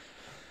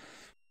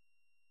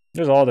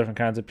 There's all different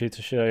kinds of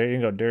pizza shit out here. You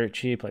can go dirt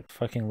cheap, like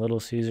fucking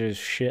Little Caesars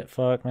shit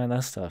fuck, man.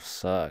 That stuff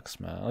sucks,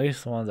 man. At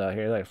least the ones out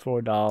here, like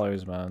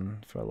 $4,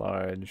 man, for a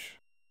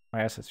large. I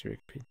guess that's your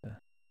pizza.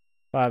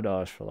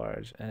 $5 for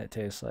large, and it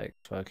tastes like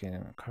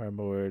fucking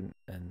cardboard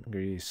and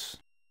grease.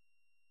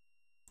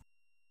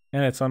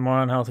 And it's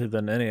more unhealthy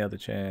than any other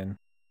chain.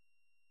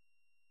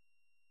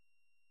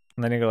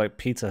 And then you go like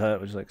Pizza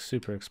Hut, which is like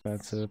super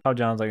expensive. Papa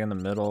John's like in the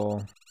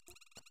middle.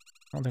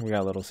 I don't think we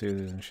got Little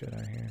Caesars and shit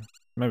out here.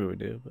 Maybe we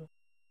do, but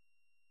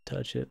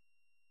touch it.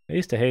 I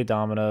used to hate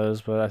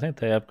Domino's, but I think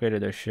they upgraded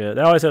their shit.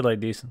 They always had like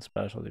decent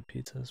specialty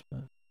pizzas,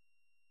 but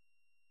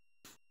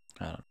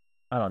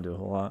I don't do a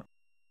whole lot.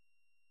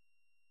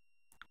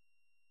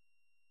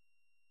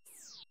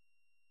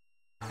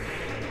 What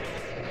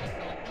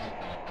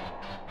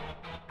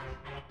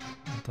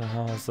the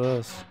hell is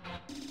this?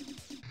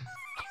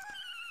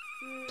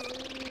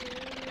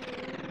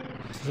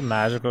 Is this a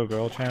magical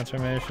girl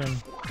transformation?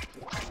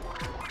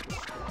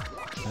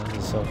 This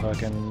is so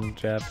fucking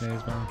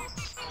Japanese, man.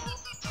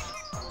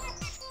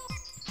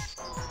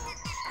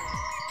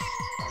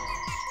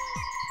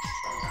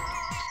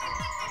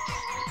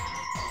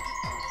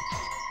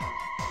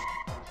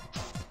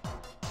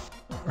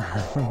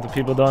 The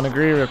people don't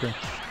agree, Ripper.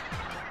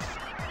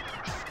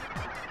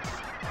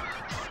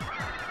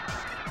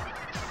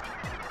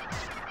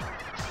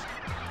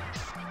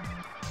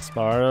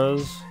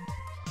 Sparrows.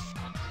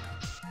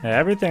 Yeah,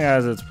 everything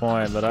has its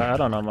point, but I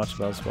don't know much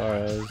about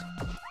Sparrows.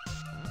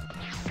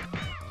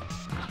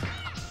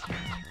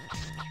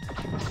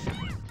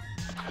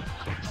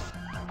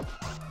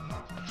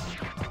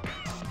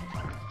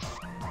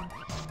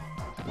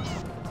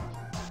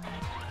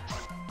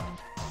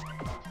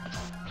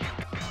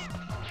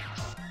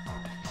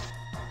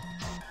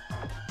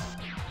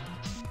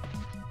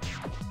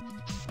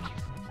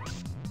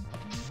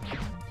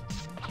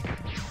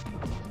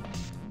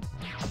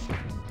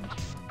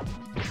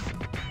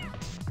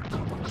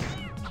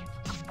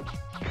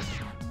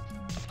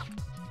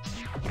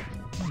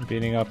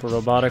 Beating up a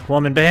robotic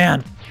woman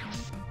band.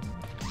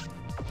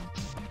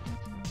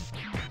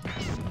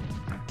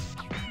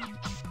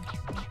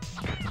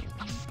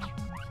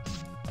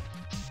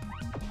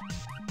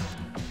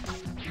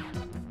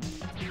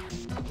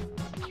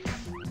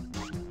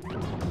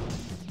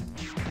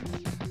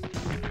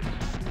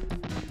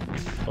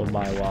 Oh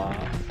my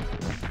wow.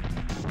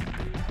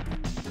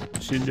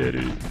 She did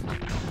it.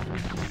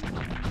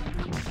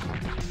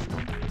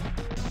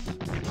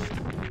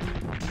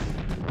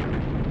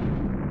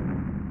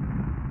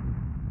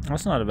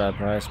 That's not a bad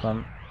price,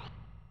 man.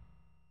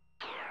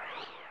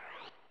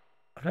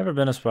 I've never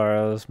been to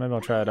Sparrows. Maybe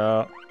I'll try it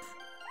out.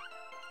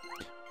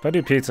 If I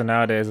do pizza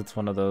nowadays, it's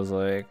one of those,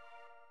 like,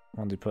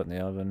 ones you put in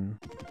the oven.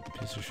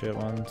 Piece of shit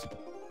ones.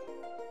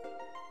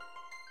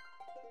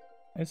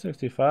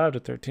 865 to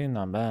 13,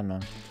 not bad,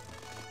 man.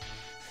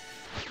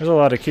 There's a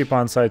lot of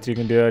coupon sites you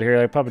can do out here.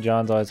 Like, Papa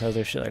John's always has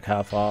their shit, like,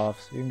 half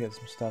off. So you can get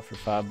some stuff for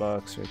 $5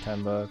 or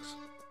 $10.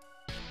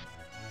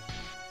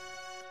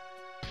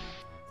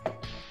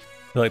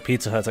 I feel like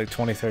Pizza Hut's like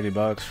 20-30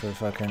 bucks for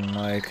fucking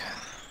like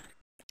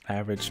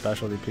average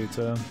specialty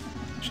pizza.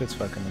 Shit's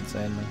fucking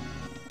insane, man.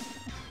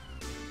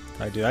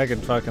 I could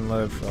fucking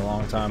live for a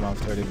long time off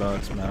 30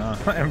 bucks, man.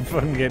 I'm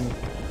fucking getting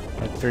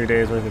like 3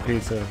 days worth of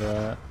pizza for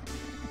that.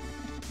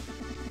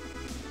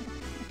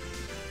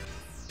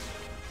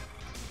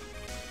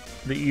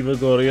 The evil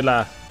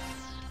gorilla.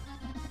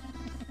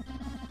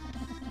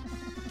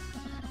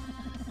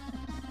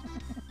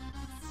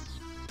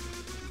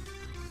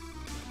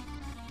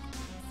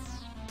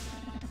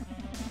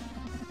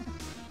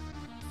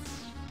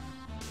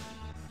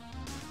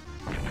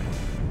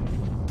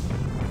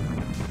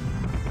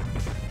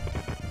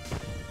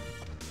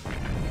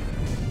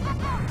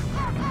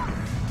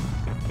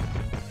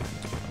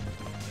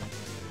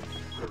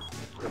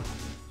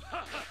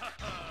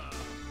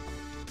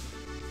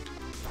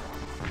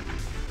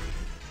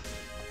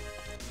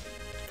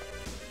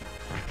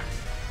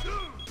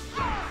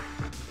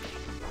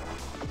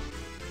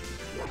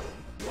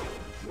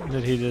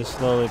 Did he just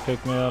slowly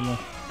pick me up?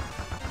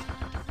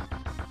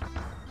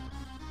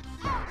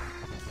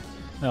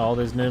 Yeah, all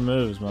these new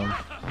moves, man.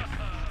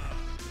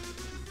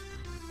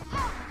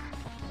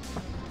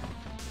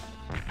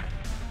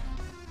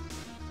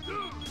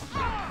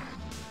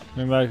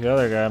 Bring back the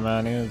other guy,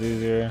 man. He was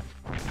easier.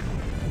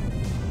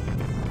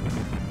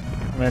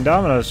 I mean,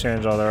 Domino's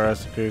changed all their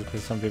recipes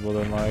because some people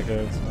didn't like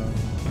it, so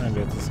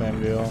maybe it's the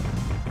same deal.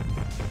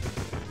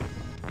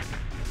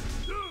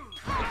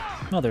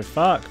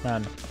 Motherfuck,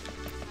 man.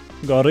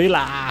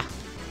 Gorilla!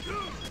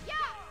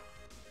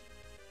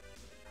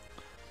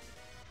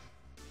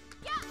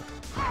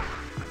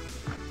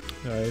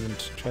 Do I even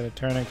try to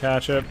turn and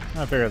catch it?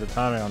 I figure out the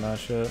timing on that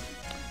shit. I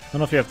don't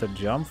know if you have to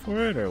jump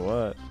for it or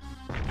what.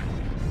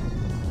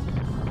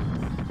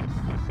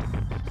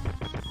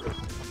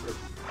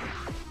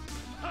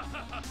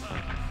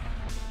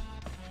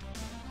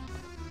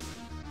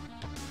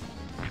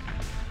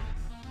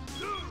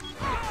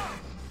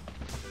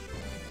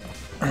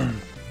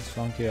 This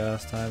funky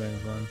ass timing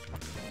is fun.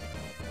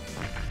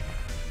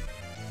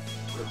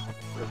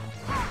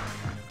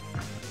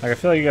 Like, I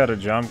feel like you gotta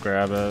jump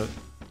grab it.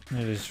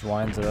 It just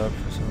winds it up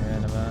for some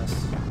random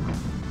ass.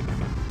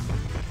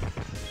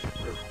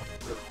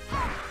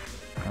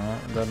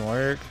 Oh, it doesn't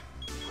work.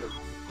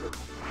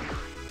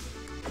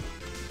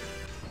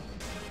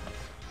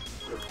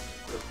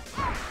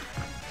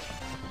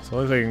 So it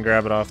looks like you can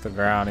grab it off the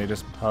ground, you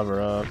just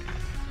hover up.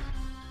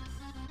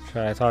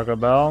 Try Taco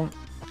Bell.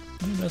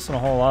 You're missing a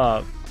whole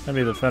lot.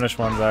 Maybe the finished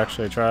ones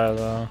actually try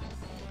though.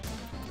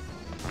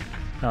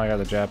 Now I got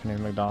the Japanese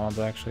McDonald's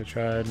actually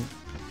tried.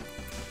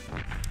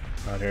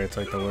 Out here it's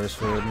like the worst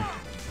food. I'm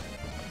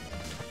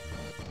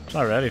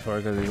not ready for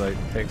it because it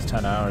like takes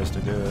 10 hours to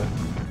do it.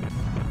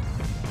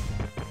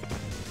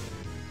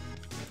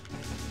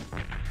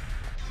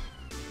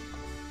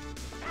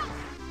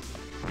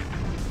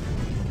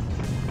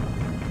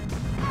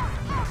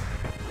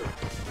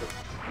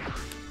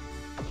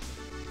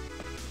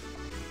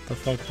 What the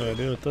fuck do I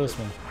do with this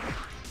one?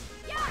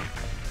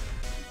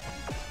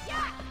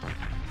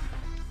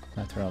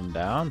 Throw him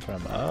down, throw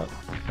him up.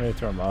 Maybe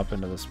throw him up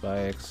into the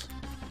spikes.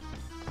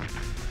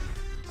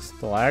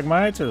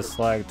 Stalagmites or the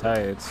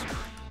stalactites?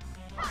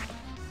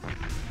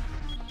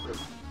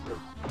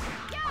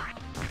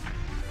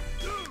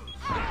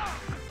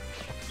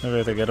 Maybe I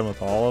have to get him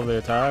with all of the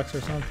attacks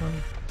or something?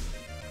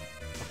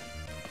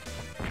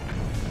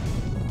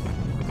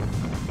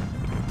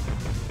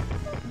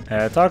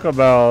 Yeah, Taco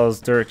Bell's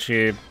dirt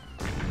cheap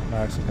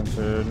Mexican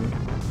food.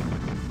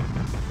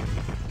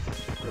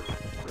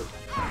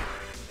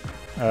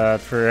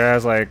 It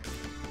has like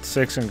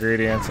 6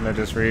 ingredients and it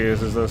just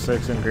reuses those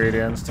 6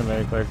 ingredients to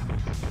make like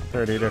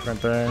 30 different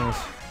things.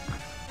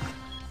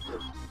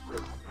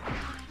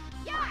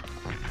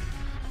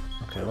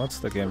 Okay, what's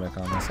the gimmick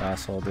on this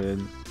asshole, dude?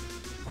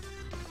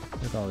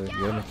 Look at all these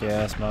gimmicky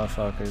ass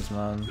motherfuckers,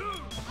 man.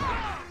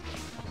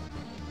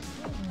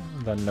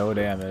 Done no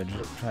damage.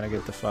 Trying to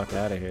get the fuck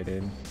out of here,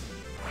 dude.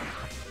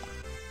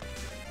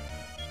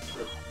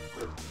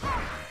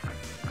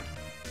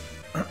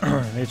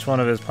 Each one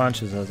of his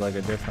punches has like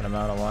a different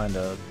amount of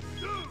windup.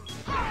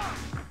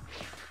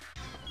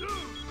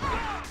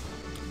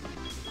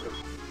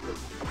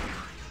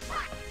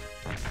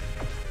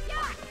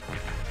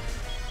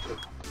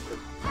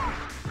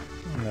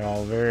 And they're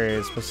all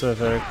very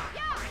specific.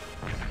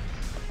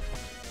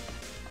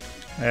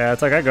 Yeah,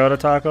 it's like I go to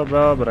Taco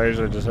Bell, but I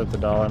usually just hit the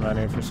dollar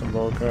menu for some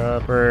bull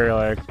crap, or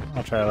like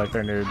I'll try like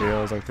their new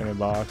deals, like their new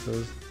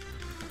boxes.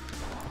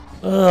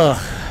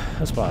 Ugh,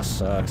 this boss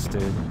sucks,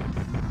 dude.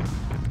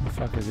 What the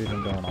fuck is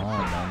even going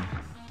on, man?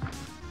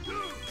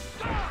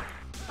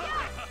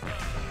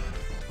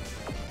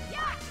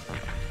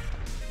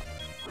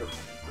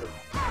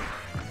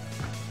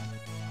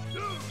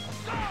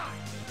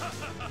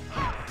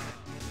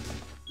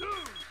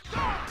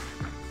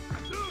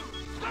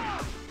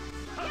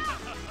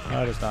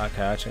 I'm just not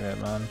catching it,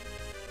 man.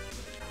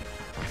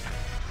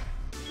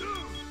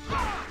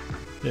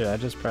 Yeah, I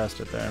just pressed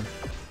it there.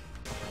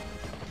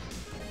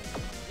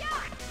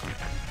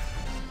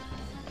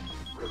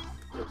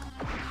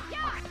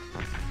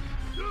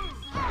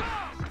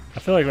 I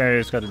feel like maybe I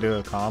just got to do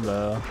a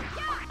combo.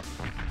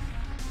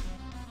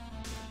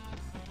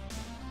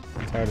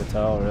 It's hard to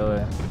tell,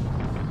 really.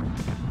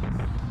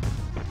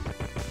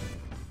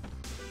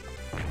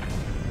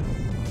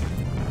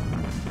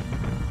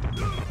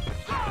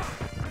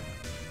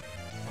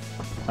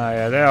 Oh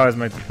yeah, they always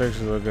make the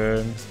pictures look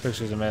good. These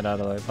pictures are made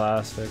out of like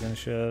plastic and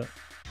shit.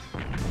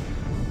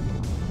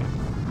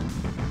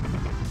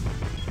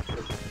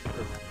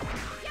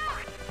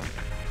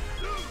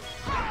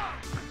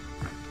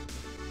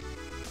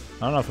 I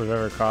don't know if we've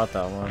ever caught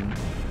that one.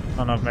 I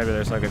don't know if maybe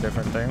there's like a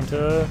different thing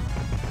to it.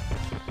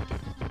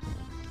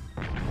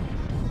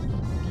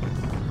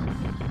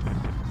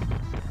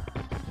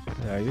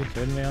 Yeah, are you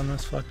kidding me on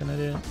this fucking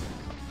idiot?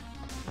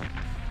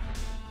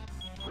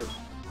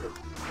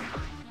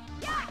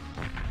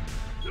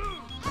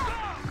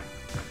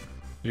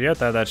 You have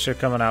to have that shit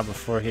coming out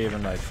before he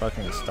even like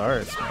fucking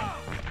starts, man.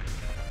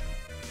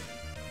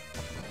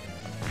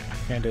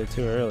 Can't do it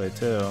too early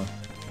too.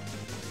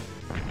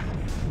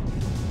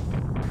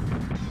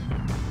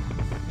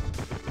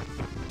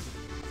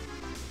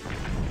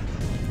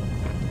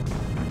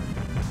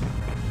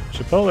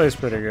 Chipotle's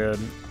pretty good.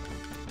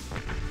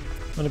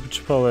 I'm gonna put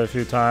Chipotle a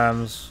few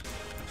times.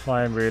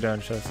 Flying burrito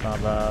and shit's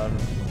not bad.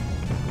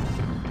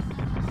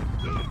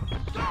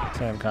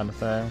 Same kind of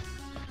thing.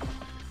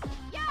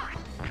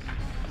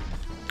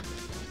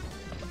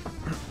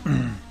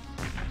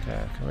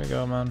 Okay, can we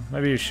go, man?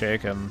 Maybe you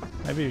shake him.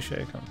 Maybe you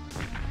shake him.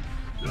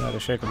 You gotta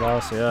shake a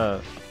boss, yeah.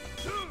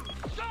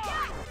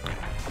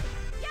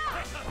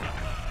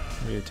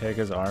 Maybe you take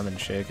his arm and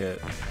shake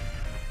it.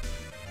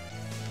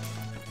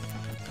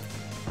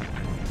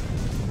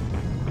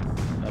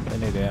 Not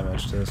any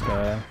damage to this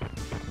guy.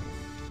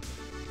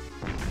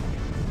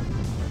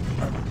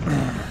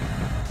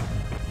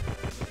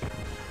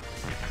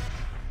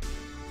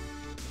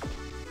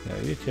 Yeah,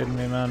 are you kidding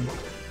me, man?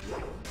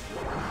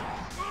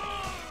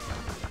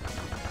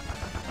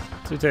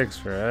 It takes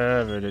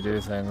forever to do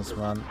things,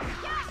 man.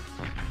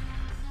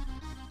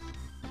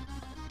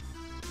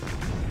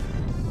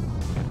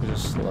 You're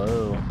just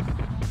slow.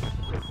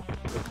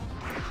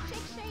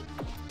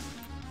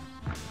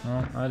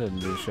 Oh, I didn't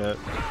do shit.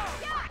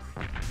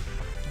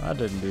 I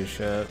didn't do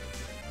shit.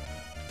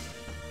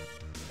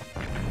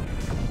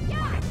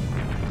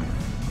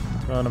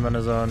 Throwing him in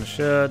his own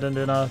shit, didn't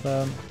do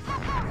nothing.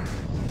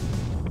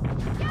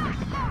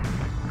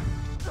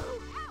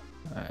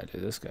 Alright,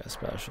 dude, this guy's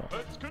special.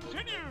 Let's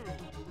continue.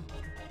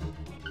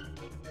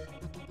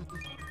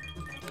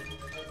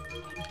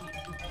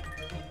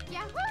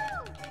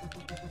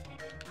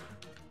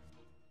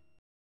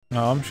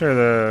 No, I'm sure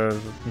the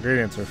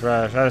ingredients are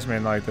fresh. I just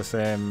mean like the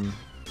same.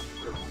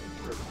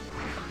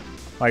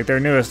 Like their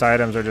newest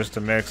items are just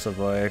a mix of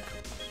like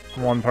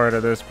one part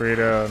of this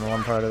burrito and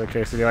one part of the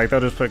quesadilla. Like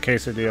they'll just put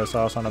quesadilla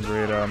sauce on a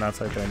burrito and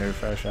that's like their new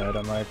fresh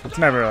item. Like it's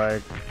never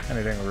like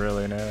anything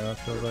really new, it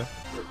feels like.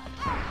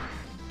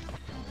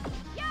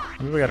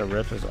 Maybe we gotta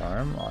rip his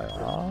arm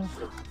off?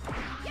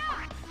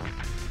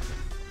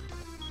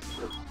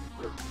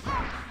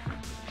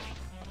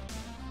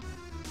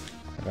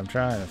 Like, I'm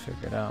trying to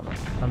figure it out.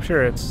 I'm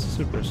sure it's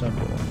super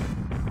simple.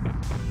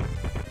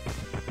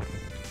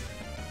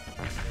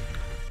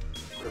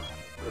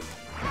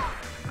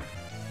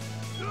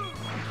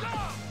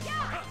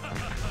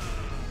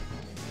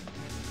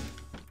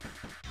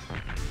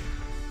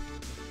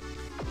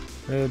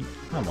 Dude,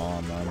 come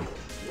on, man.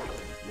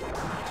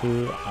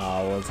 2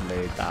 hours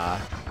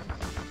later.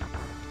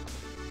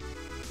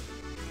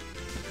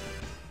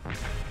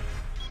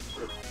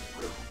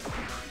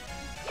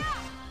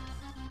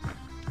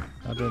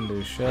 I didn't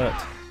do shit.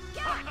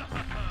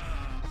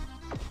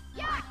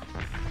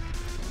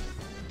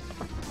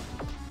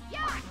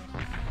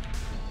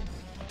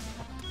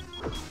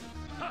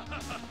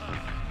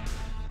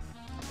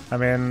 I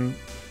mean,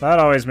 that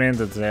always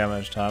means it's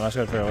damage time. I just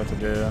gotta figure out what to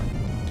do.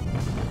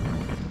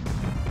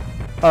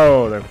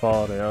 Oh, the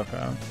quality,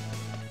 okay.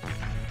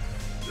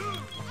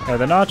 Yeah,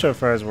 the nacho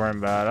fries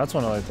weren't bad. That's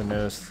one of like the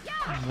newest.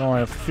 There's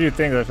only a few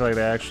things I feel like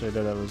they actually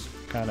did that was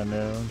kind of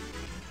new.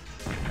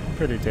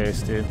 Pretty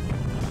tasty.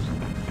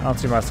 I don't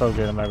see myself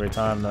getting them every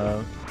time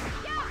though.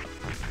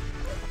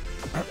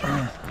 But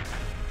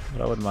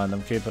I wouldn't mind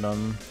them keeping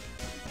them.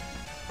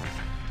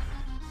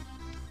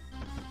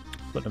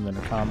 Put them in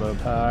a combo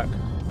pack.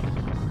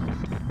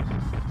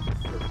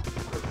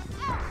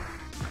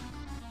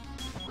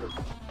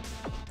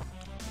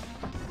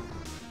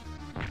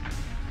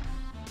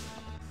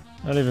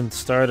 Not even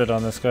started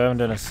on this guy. I haven't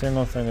done a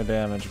single thing of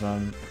damage,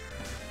 man.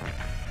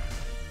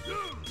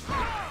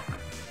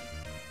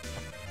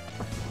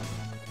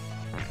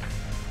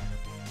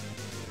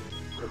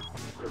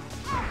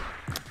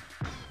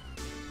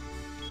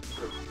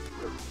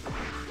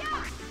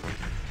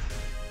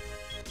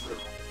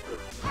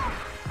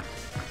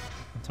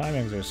 The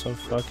timings are so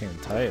fucking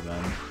tight,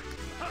 man.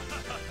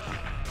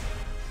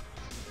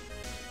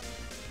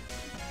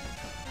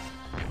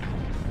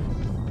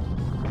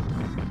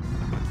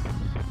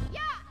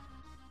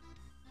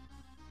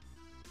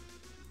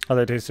 Oh,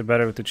 they tasted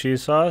better with the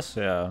cheese sauce?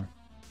 Yeah.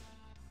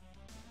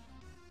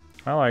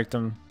 I liked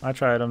them. I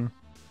tried them.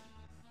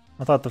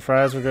 I thought the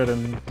fries were good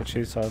and the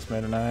cheese sauce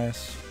made it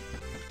nice.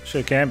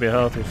 Shit can be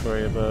healthy for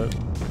you, but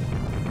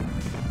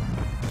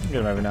you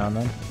get them every now and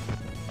then.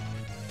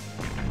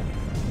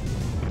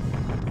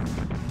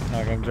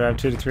 I can drive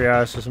 2 to 3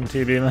 hours for some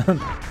TB, man.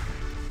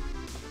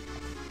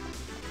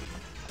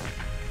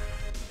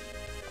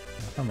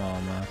 Come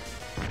on, man.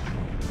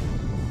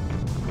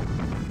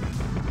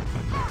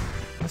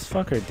 This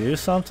fucker do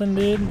something,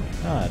 dude?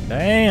 God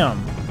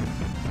damn.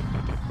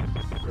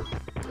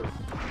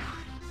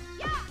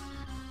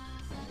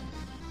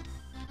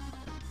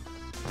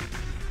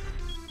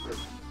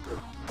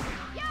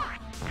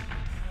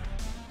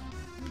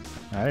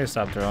 I need to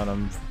stop throwing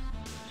them.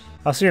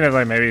 I've seen it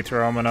like maybe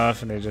throw them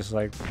enough and they just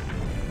like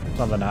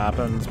something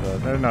happens,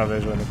 but there's no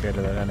visual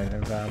indicator that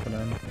anything's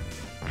happening.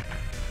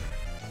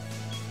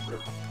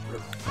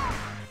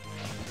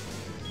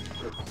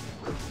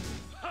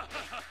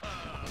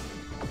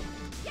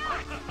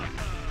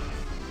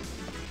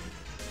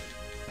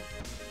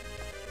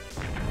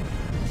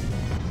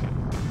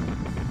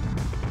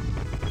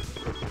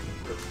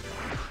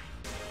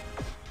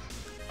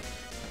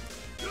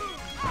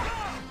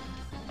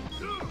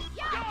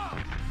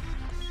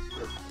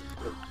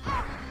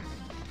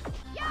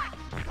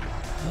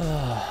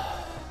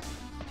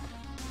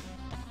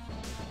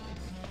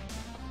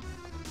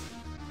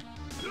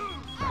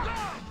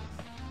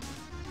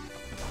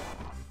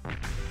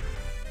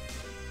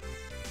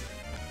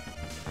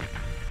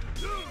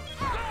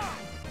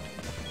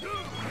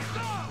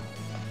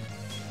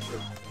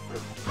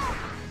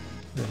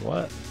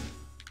 What?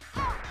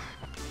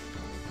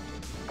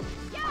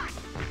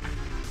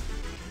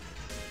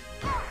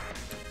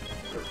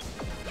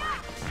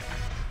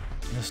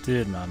 This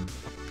dude, man.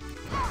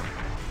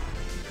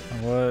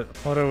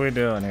 What are we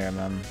doing here,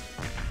 man?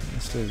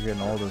 This dude's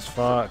getting old as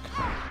fuck.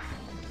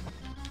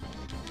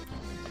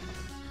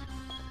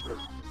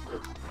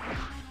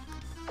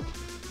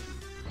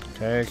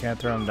 Okay, can't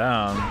throw him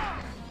down.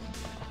 I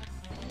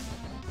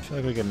feel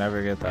like we could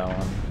never get that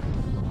one.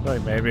 I feel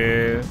like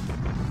maybe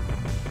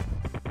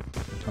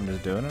I'm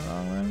just doing it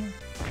wrong way.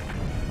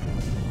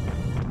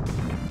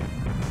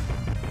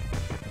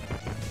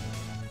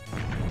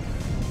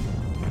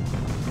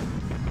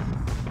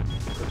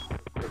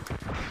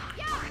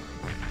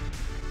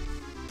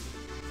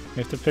 You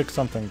have to pick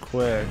something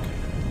quick.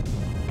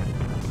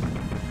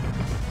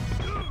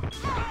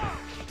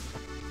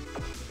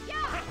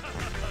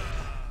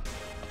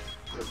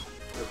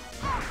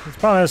 The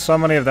problem is so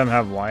many of them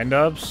have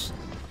wind-ups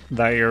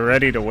that you're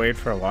ready to wait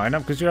for a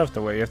wind-up because you have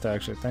to wait, you have to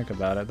actually think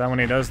about it. Then when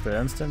he does the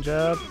instant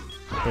jab,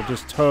 they're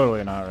just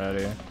totally not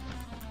ready.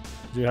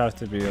 You have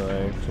to be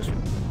like just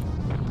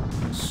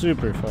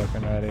super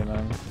fucking ready,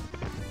 man.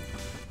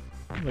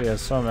 But he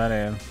has so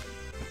many.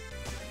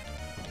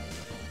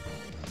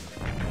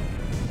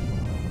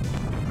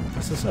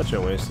 This is such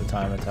a waste of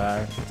time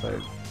attack. It's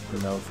like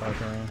no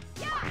fucking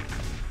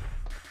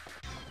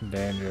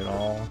danger at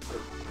all.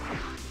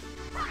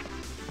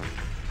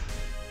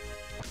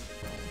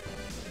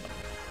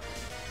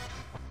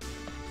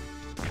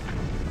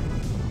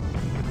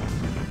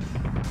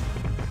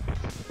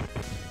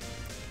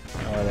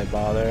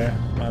 bother.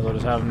 Might as well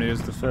just have him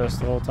use the fist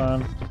the whole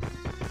time.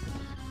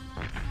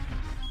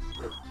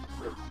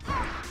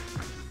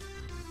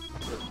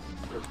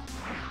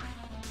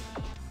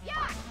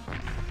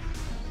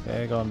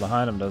 Okay, going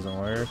behind him doesn't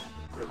work.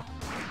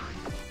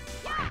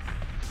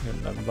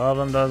 Getting up above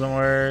him doesn't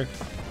work.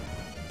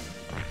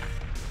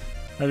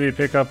 Maybe you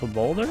pick up a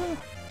boulder?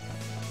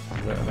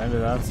 Maybe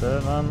that's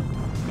it, man.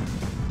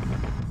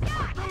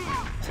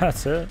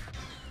 That's it.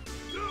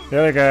 The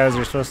other guys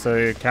are supposed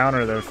to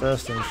counter their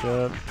fist and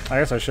shit. I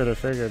guess I should have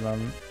figured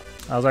them.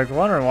 I was like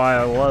wondering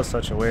why it was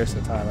such a waste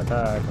of time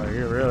attack. Like,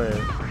 you really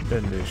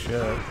didn't do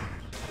shit.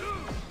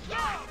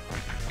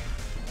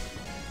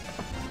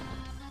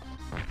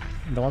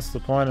 Then what's the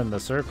point in the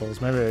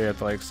circles? Maybe you have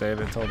to like save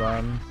it till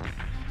then.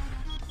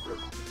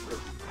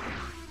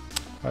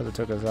 Why it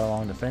took us that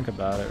long to think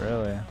about it,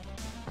 really?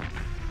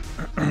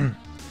 I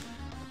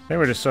think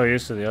we're just so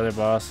used to the other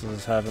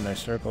bosses having their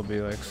circle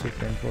be like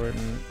super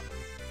important.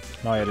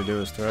 All you had to do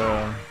was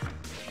throw.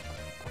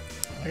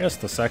 I guess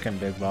the second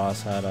big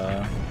boss had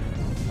a...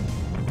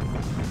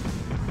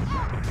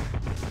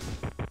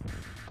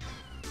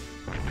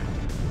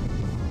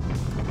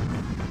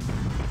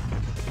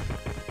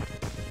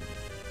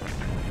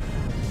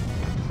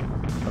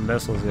 the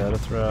missiles you had to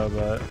throw,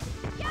 but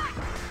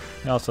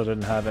he also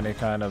didn't have any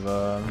kind of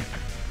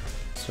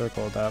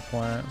circle at that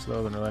point, so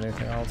there wasn't really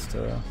anything else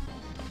to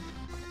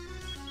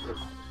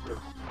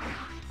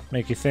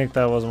make you think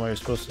that wasn't what you're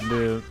supposed to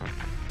do.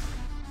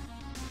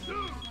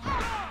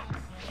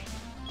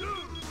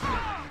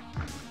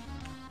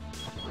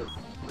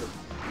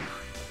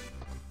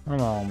 Come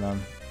on, man.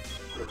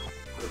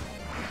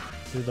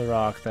 Do the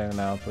rock thing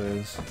now,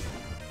 please.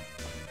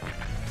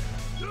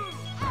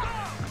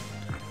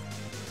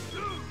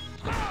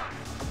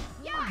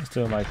 Just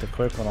doing like the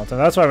quick one all the time.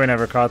 That's why we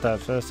never caught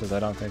that fist, is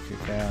I don't think you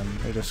can.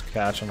 You just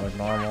catch him like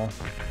normal.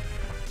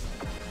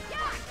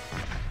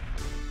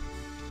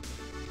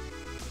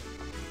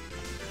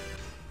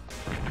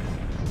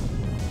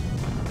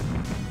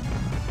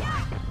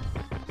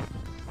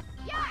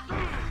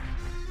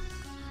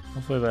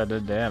 Hopefully that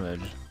did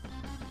damage.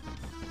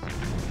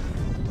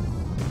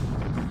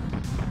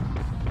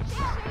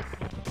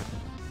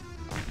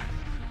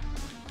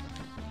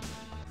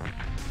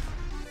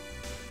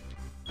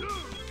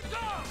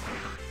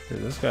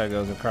 Dude, this guy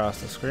goes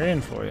across the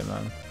screen for you,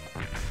 man.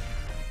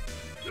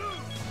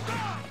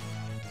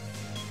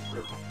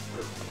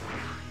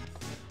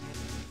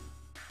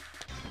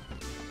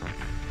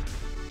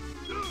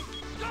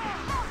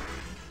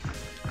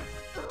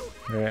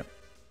 Great.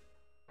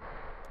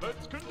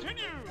 Let's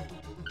continue.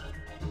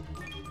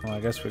 Well, I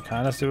guess we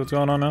kind of see what's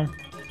going on now.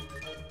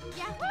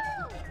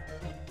 Yahoo!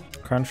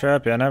 Crunch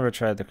Trap? Yeah, I never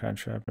tried the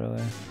Crunch Trap,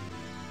 really.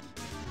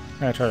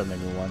 I tried it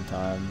maybe one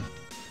time.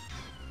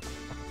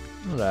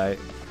 Right.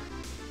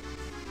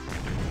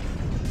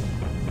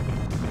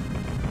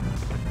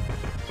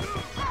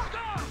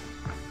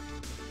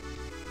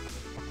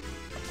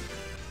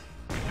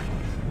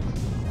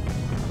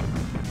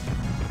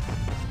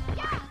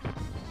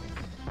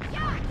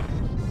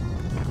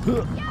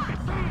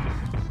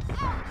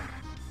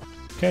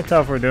 Can't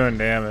tell if we're doing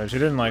damage. He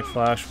didn't like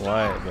flash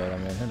white, but I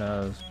mean, who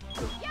knows?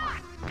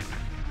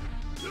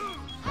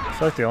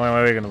 It's like the only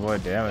way we can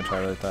avoid damage,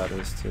 I really thought,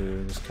 is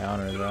to just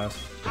counter his ass.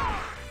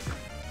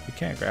 You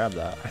can't grab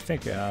that. I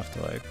think you have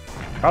to like,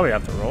 probably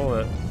have to roll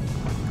it.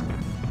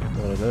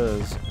 What it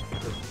is.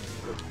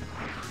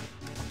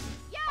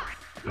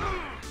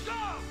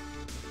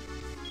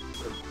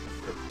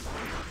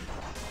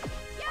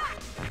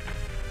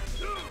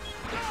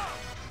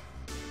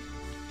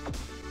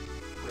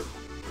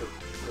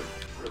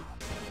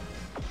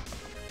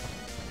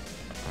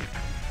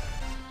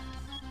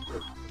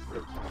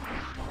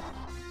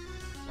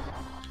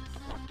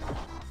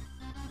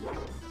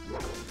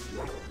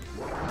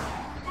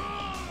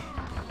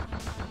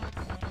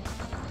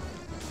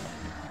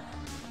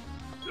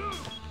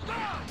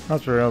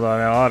 That's for real though, I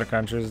mean, a lot of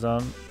countries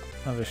don't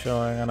have a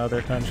showing on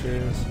other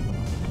countries.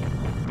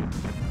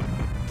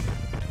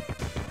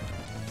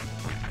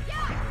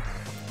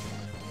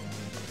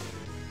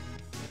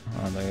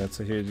 I don't think it's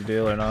a huge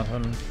deal or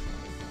nothing.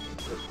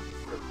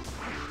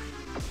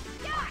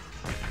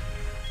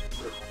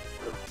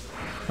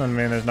 I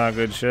mean, there's not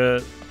good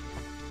shit.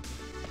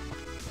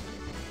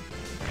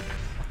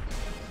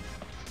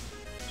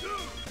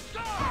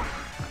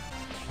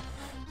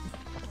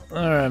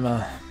 Alright,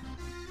 man.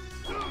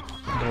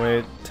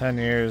 Wait 10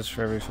 years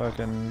for every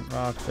fucking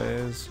rock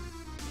phase.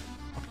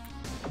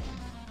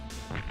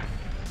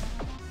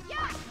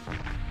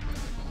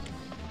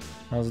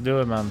 Let's do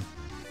it, man.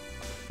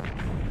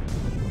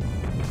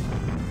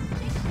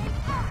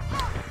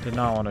 Did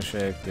not want to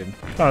shake, dude.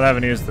 Oh, I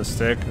haven't used the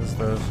stick as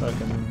the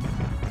fucking...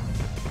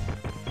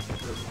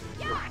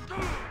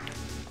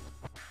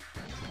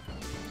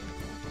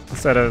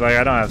 Instead of, like,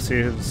 I don't have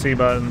C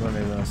buttons, I'm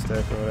using a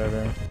stick or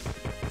whatever.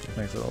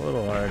 Makes it a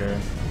little harder.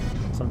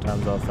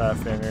 Sometimes I'll fat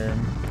finger.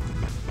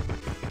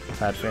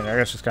 Fat finger, I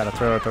guess just kind of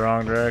throw it the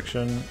wrong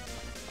direction.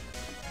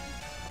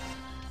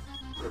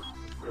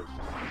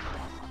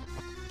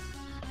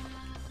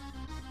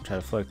 try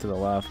to flick to the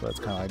left, but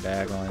it's kind of like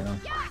diagonal, you know?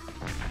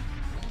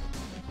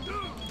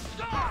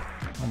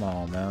 Come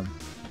on, man.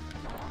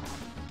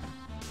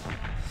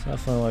 It's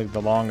definitely like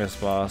the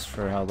longest boss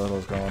for how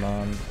little's going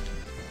on.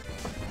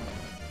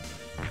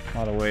 A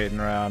lot of waiting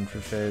around for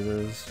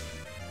phases.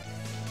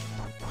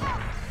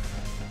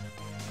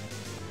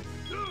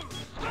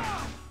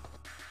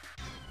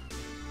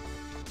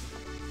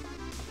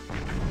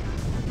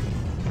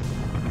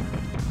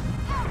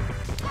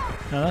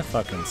 Man, that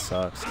fucking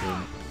sucks, dude.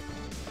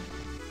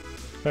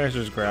 I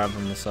just grab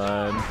from the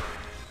side.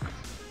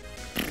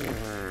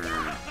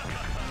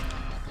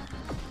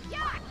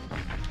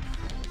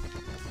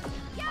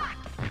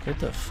 Get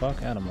the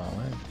fuck out of my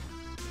way.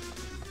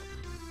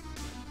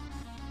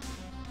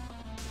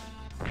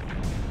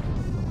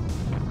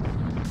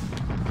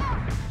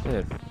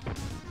 Dude.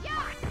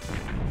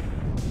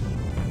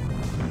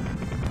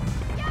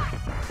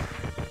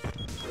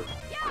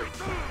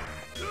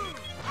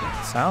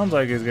 Sounds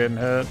like he's getting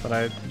hit, but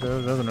it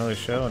doesn't really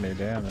show any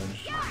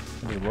damage.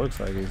 It just looks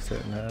like he's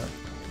getting hit.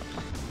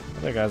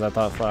 Other guys I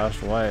thought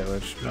flashed white,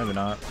 which maybe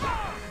not.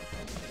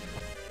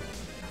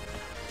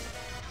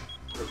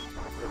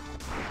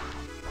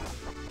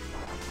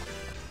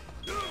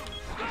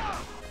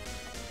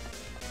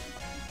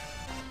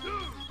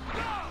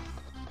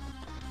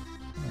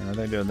 I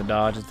think doing the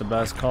dodge is the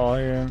best call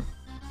here.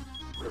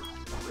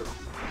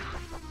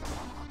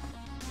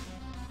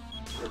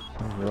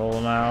 Roll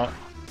him out.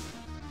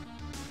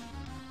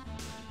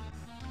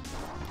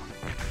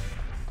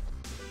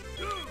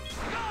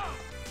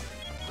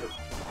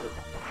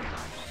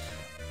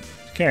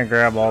 Can't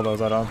grab all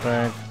those, I don't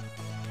think.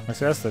 I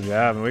see that's the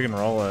jab, and we can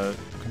roll it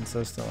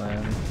consistently.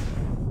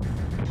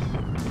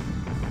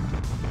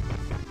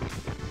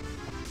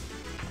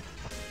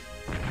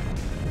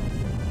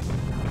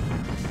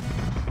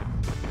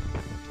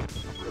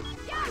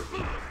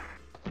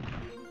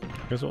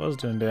 Guess it was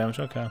doing damage,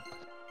 okay.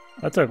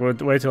 That took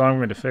way too long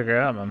for me to figure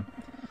out, man.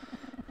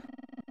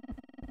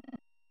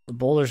 The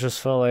boulders just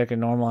felt like a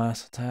normal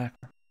ass attack.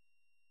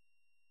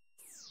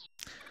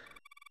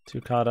 Too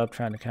caught up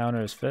trying to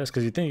counter his fist,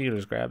 because you think you could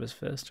just grab his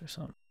fist or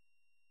something.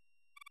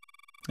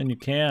 And you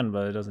can,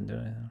 but it doesn't do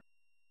anything.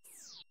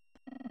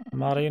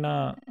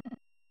 Marina.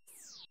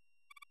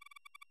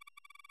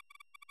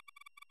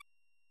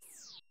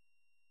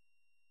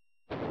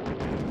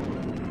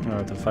 I'm gonna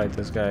have to fight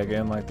this guy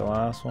again like the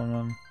last one,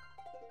 man.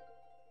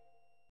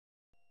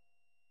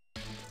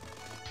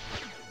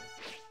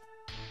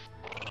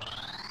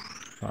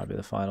 Probably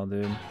the final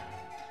dude.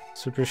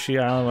 Super She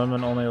Island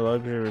women only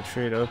luxury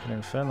retreat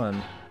opening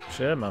Finland.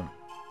 Shit, man.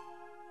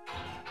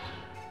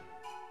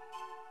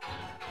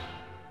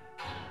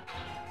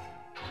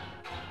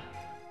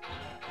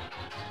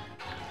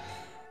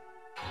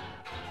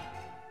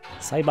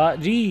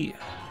 Saibot G,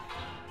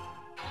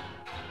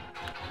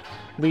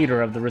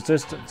 leader of the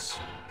resistance.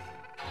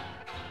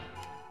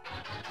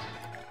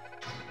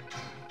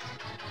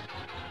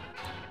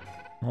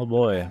 Oh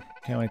boy,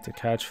 can't wait to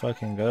catch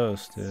fucking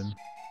Ghost, dude.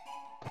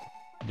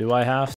 Do I have